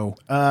Janeiro.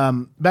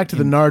 Back to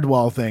the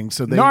Nardwuar thing.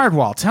 So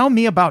Nardwuar. Tell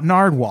me about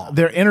Nardwuar.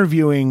 They're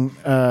interviewing,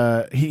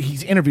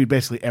 he's interviewed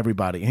basically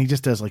everybody, and he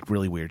just does like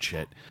really weird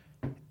shit.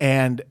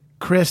 And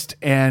Chris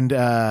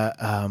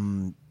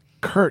and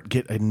Kurt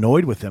get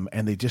annoyed with him,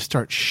 and they just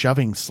start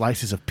shoving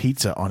slices of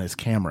pizza on his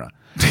camera.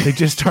 They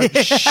just start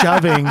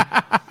shoving,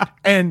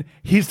 and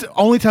he's the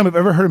only time I've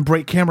ever heard him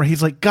break camera.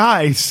 He's like,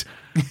 guys,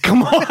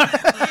 come on.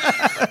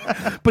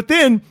 But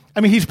then,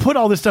 I mean, he's put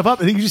all this stuff up,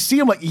 and you just see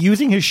him like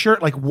using his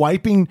shirt, like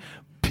wiping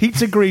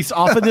pizza grease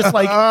off of this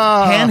like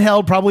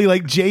handheld, probably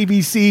like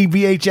JVC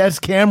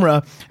VHS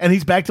camera, and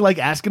he's back to like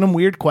asking him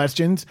weird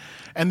questions,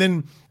 and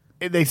then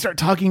they start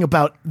talking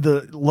about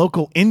the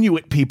local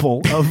Inuit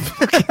people of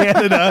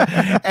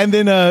Canada, and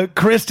then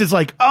Chris is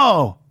like,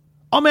 "Oh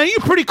man,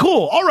 you're pretty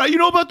cool. All right, you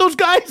know about those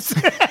guys?"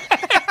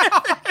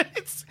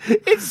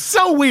 It's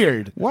so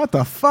weird. What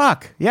the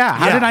fuck? Yeah,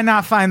 how did I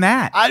not find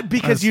that?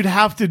 Because you'd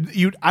have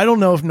to. I don't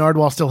know if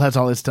Nardwuar still has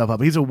all his stuff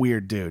up. He's a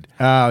weird dude.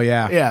 Oh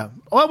yeah, yeah.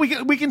 Well,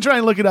 we can try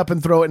and look it up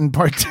and throw it in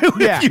part 2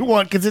 if you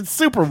want, because it's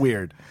super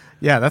weird.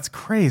 Yeah, that's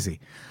crazy.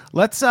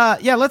 Let's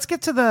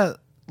get to the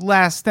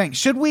last thing.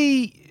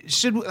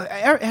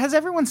 Has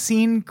everyone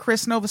seen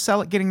Chris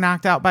Novoselic getting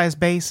knocked out by his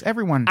bass?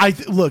 Everyone.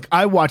 Look,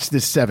 I watched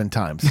this 7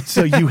 times,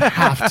 so you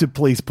have to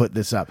please put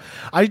this up.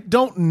 I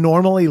don't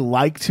normally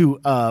like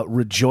to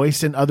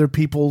rejoice in other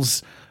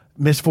people's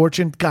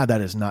misfortune. God,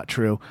 that is not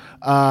true.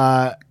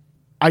 I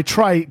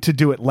try to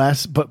do it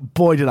less, but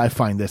boy, did I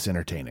find this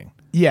entertaining.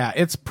 Yeah,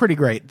 it's pretty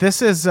great.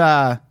 This is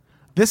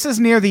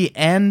near the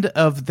end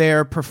of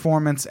their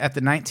performance at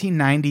the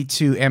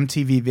 1992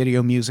 MTV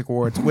Video Music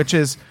Awards, which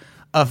is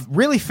a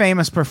really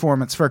famous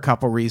performance for a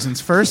couple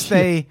reasons. First,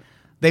 they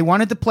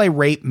wanted to play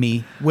Rape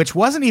Me, which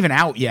wasn't even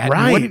out yet.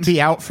 Right. It wouldn't be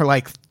out for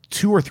like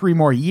 2 or 3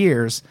 more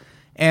years.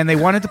 And they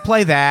wanted to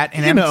play that.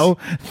 And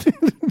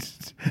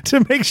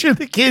to make sure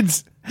the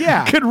kids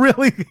Yeah. could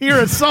really hear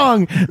a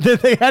song that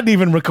they hadn't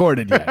even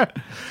recorded yet.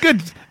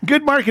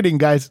 Good marketing,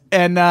 guys.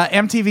 And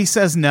MTV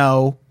says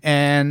no,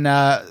 and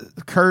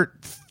Kurt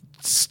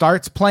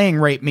starts playing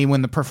Rape Me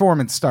when the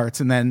performance starts,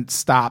 and then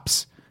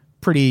stops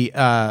pretty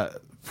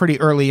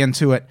early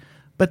into it.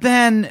 But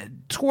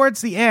then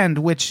towards the end,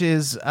 which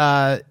is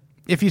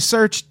if you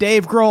search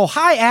Dave Grohl,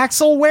 hi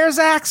Axl, where's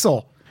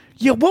Axl?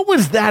 Yeah, what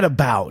was that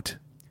about?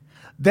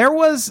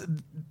 There's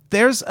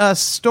a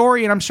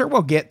story, and I'm sure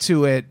we'll get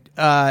to it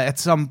at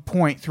some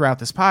point throughout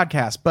this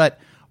podcast, but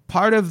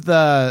part of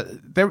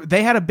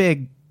they had a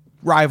big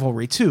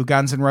rivalry too,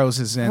 Guns N'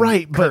 Roses and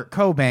Kurt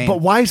Cobain.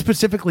 But why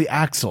specifically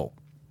Axl?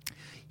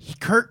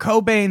 Kurt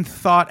Cobain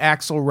thought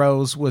Axl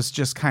Rose was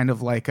just kind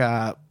of like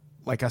a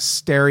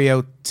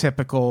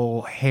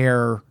stereotypical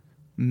hair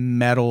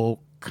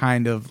metal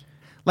kind of,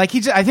 like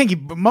I think he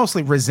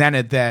mostly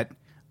resented that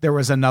there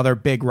was another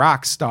big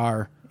rock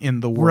star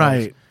in the world.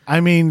 Right. I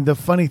mean, the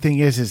funny thing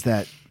is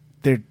that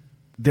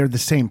they're the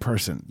same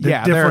person.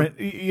 They're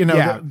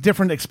different,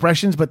 different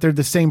expressions, but they're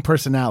the same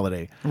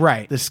personality.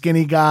 Right. The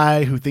skinny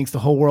guy who thinks the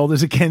whole world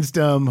is against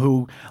him,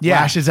 who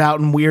lashes out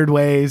in weird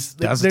ways.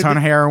 Does a ton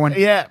of heroin.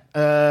 Yeah.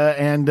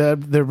 And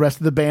the rest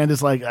of the band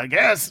is like, I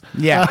guess.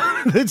 Yeah.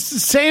 It's the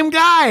same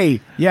guy.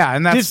 Yeah,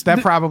 and that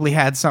probably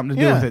had something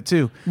to do with it,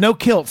 too. No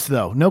kilts,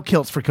 though. No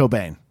kilts for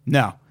Cobain.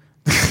 No.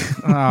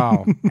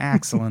 Oh,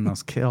 Axl and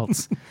those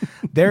kilts.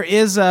 There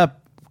is a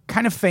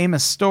kind of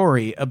famous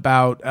story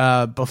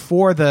about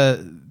before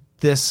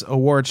this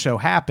award show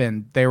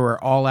happened, they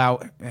were all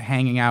out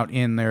hanging out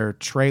in their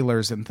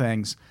trailers and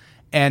things,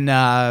 and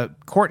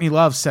Courtney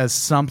Love says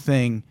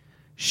something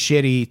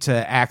shitty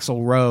to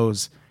Axl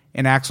Rose,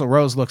 and Axl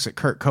Rose looks at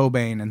Kurt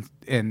Cobain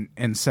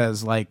and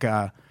says like,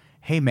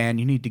 hey man,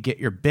 you need to get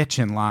your bitch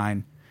in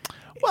line.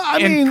 Well, I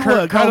mean,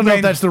 look, I don't know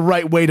if that's the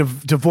right way to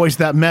voice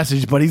that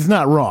message, but he's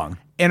not wrong.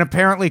 And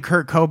apparently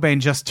Kurt Cobain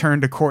just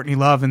turned to Courtney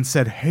Love and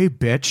said, hey,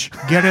 bitch,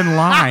 get in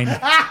line.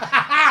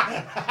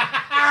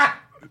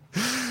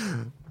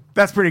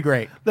 That's pretty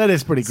great. That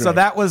is pretty great. So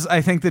that was,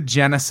 I think, the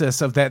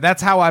genesis of that.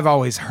 That's how I've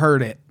always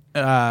heard it.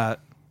 I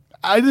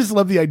just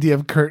love the idea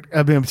of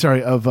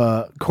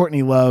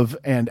Courtney Love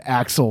and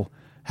Axl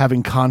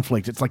having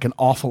conflict. It's like an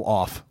awful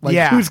off. Like,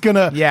 who's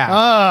gonna? Yeah.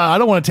 I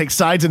don't want to take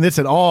sides in this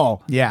at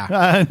all.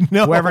 Yeah.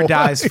 No. Whoever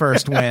dies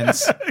first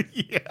wins.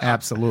 Yeah.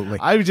 Absolutely.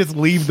 I would just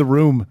leave the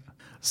room.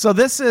 So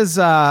this is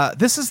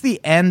the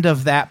end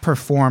of that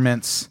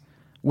performance,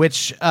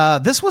 which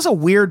this was a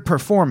weird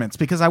performance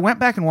because I went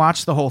back and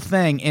watched the whole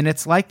thing, and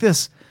it's like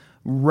this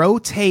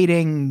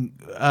rotating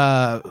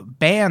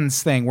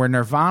bands thing where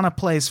Nirvana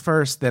plays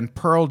first, then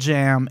Pearl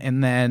Jam,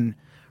 and then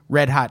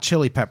Red Hot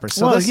Chili Peppers.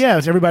 So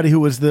it's everybody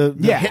who was the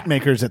hit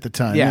makers at the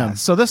time. Yeah.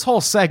 So this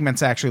whole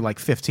segment's actually like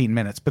 15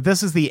 minutes, but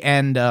this is the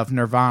end of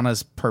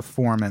Nirvana's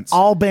performance.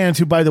 All bands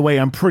who, by the way,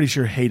 I'm pretty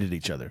sure hated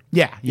each other.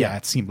 Yeah.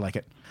 It seemed like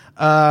it.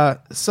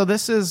 So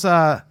this is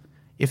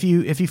if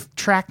you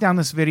track down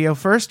this video,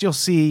 first you'll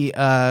see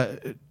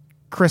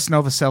Chris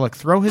Novoselic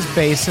throw his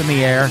bass in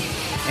the air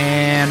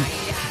and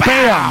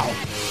Bam!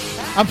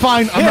 I'm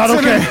fine. I'm not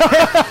okay.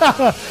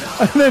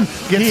 And then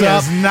gets he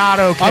up. is not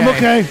okay. I'm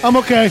okay. I'm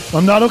okay.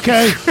 I'm not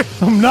okay.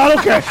 I'm not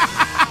okay.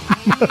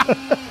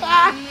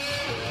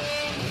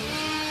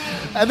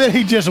 And then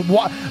he just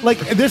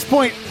like at this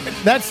point,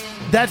 that's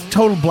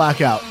total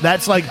blackout.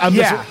 That's like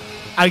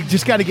I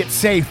just got to get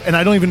safe, and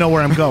I don't even know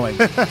where I'm going.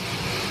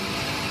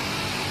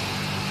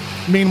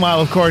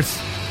 Meanwhile, of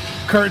course,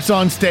 Kurt's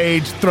on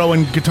stage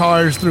throwing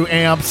guitars through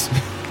amps,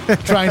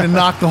 trying to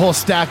knock the whole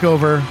stack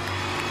over.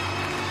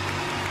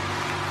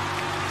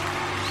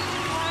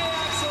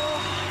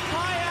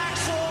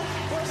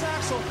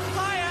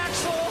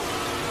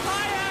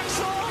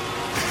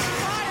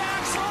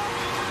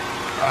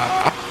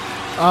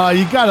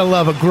 You gotta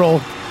love a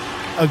Grohl.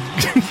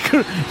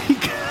 You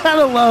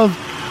gotta love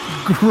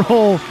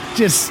Grohl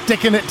just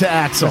sticking it to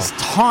Axl. Just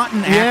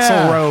taunting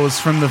Axl Rose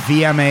from the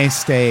VMA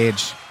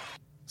stage.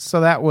 So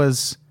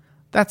that's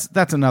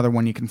another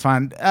one you can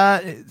find.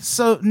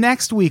 So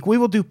next week we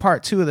will do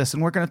part 2 of this,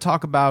 and we're going to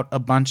talk about a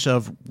bunch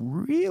of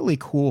really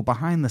cool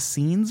behind the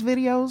scenes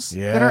videos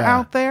that are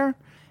out there,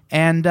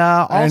 and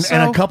also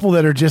and a couple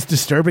that are just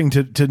disturbing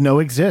to know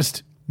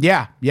exist.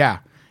 Yeah.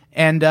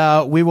 And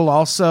we will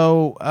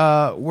also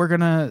we're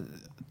gonna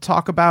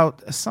talk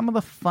about some of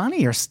the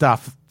funnier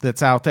stuff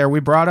that's out there. We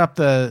brought up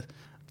the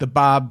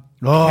Bob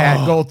Cat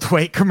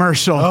Goldthwait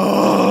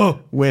commercial,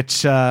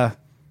 which that's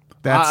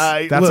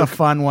a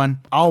fun one.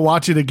 I'll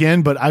watch it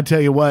again, but I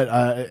tell you what,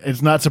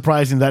 it's not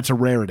surprising that's a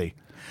rarity.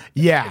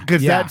 Yeah,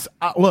 because that's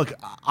look.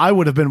 I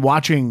would have been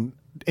watching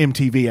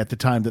MTV at the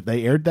time that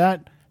they aired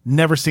that.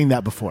 Never seen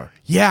that before.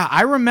 Yeah,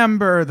 I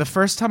remember the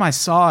first time I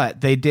saw it,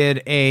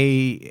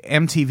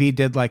 MTV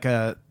did like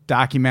a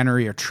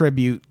documentary or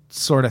tribute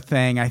sort of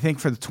thing, I think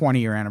for the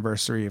 20-year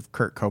anniversary of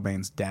Kurt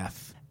Cobain's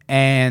death.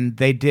 And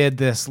they did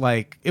this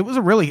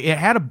it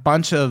had a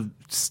bunch of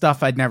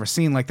stuff I'd never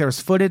seen. Like there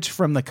was footage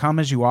from the Come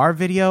As You Are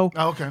video.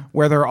 Oh, okay.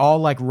 Where they're all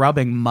like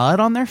rubbing mud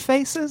on their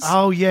faces.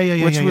 Oh,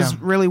 yeah. Which was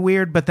really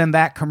weird. But then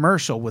that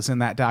commercial was in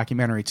that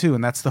documentary too.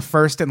 And that's the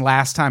first and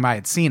last time I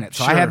had seen it.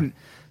 So I hadn't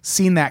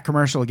seen that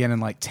commercial again in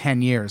like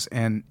 10 years,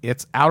 and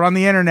it's out on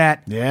the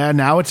internet. Yeah,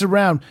 now it's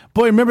around.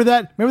 Boy, remember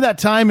that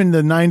time in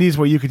the 90s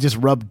where you could just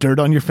rub dirt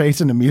on your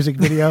face in a music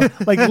video?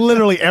 Like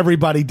literally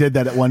everybody did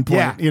that at one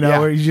point,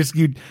 where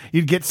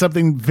you'd get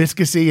something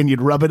viscousy and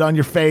you'd rub it on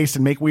your face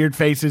and make weird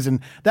faces,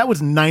 and that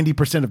was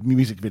 90% of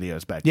music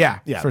videos back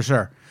then. Yeah, for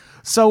sure.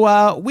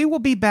 So we will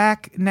be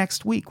back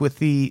next week with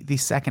the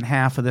second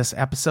half of this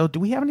episode.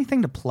 Do we have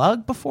anything to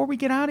plug before we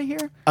get out of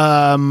here?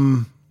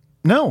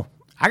 No.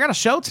 I got a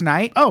show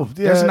tonight. Oh,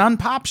 there's an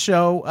Unpop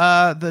show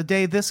the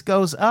day this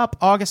goes up,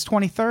 August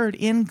 23rd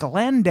in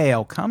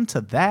Glendale. Come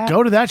to that.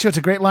 Go to that show. It's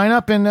a great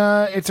lineup, and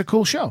it's a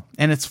cool show.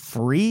 And it's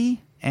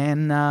free,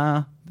 and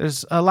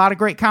there's a lot of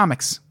great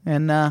comics.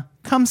 And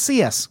come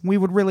see us. We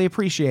would really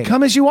appreciate it.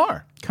 Come as you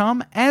are.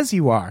 Come as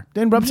you are.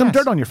 Then rub some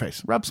dirt on your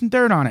face. Rub some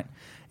dirt on it.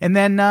 And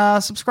then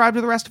subscribe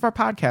to the rest of our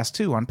podcast,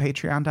 too, on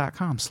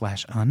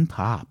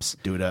patreon.com/unpops.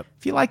 Do it up.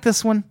 If you like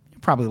this one, you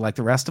probably like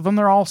the rest of them.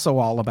 They're also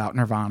all about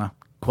Nirvana.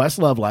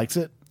 Questlove likes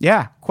it.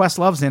 Yeah,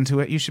 Questlove's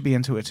into it. You should be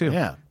into it too.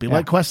 Yeah,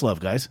 like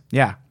Questlove, guys.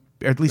 Yeah,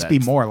 or at least be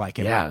more like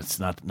it. Yeah, it's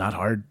not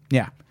hard.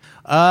 Yeah.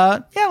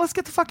 Let's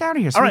get the fuck out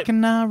of here so we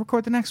can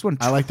record the next one.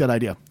 I like that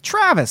idea.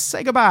 Travis,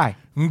 say goodbye.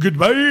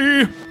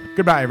 Goodbye.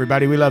 Goodbye,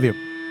 everybody. We love you.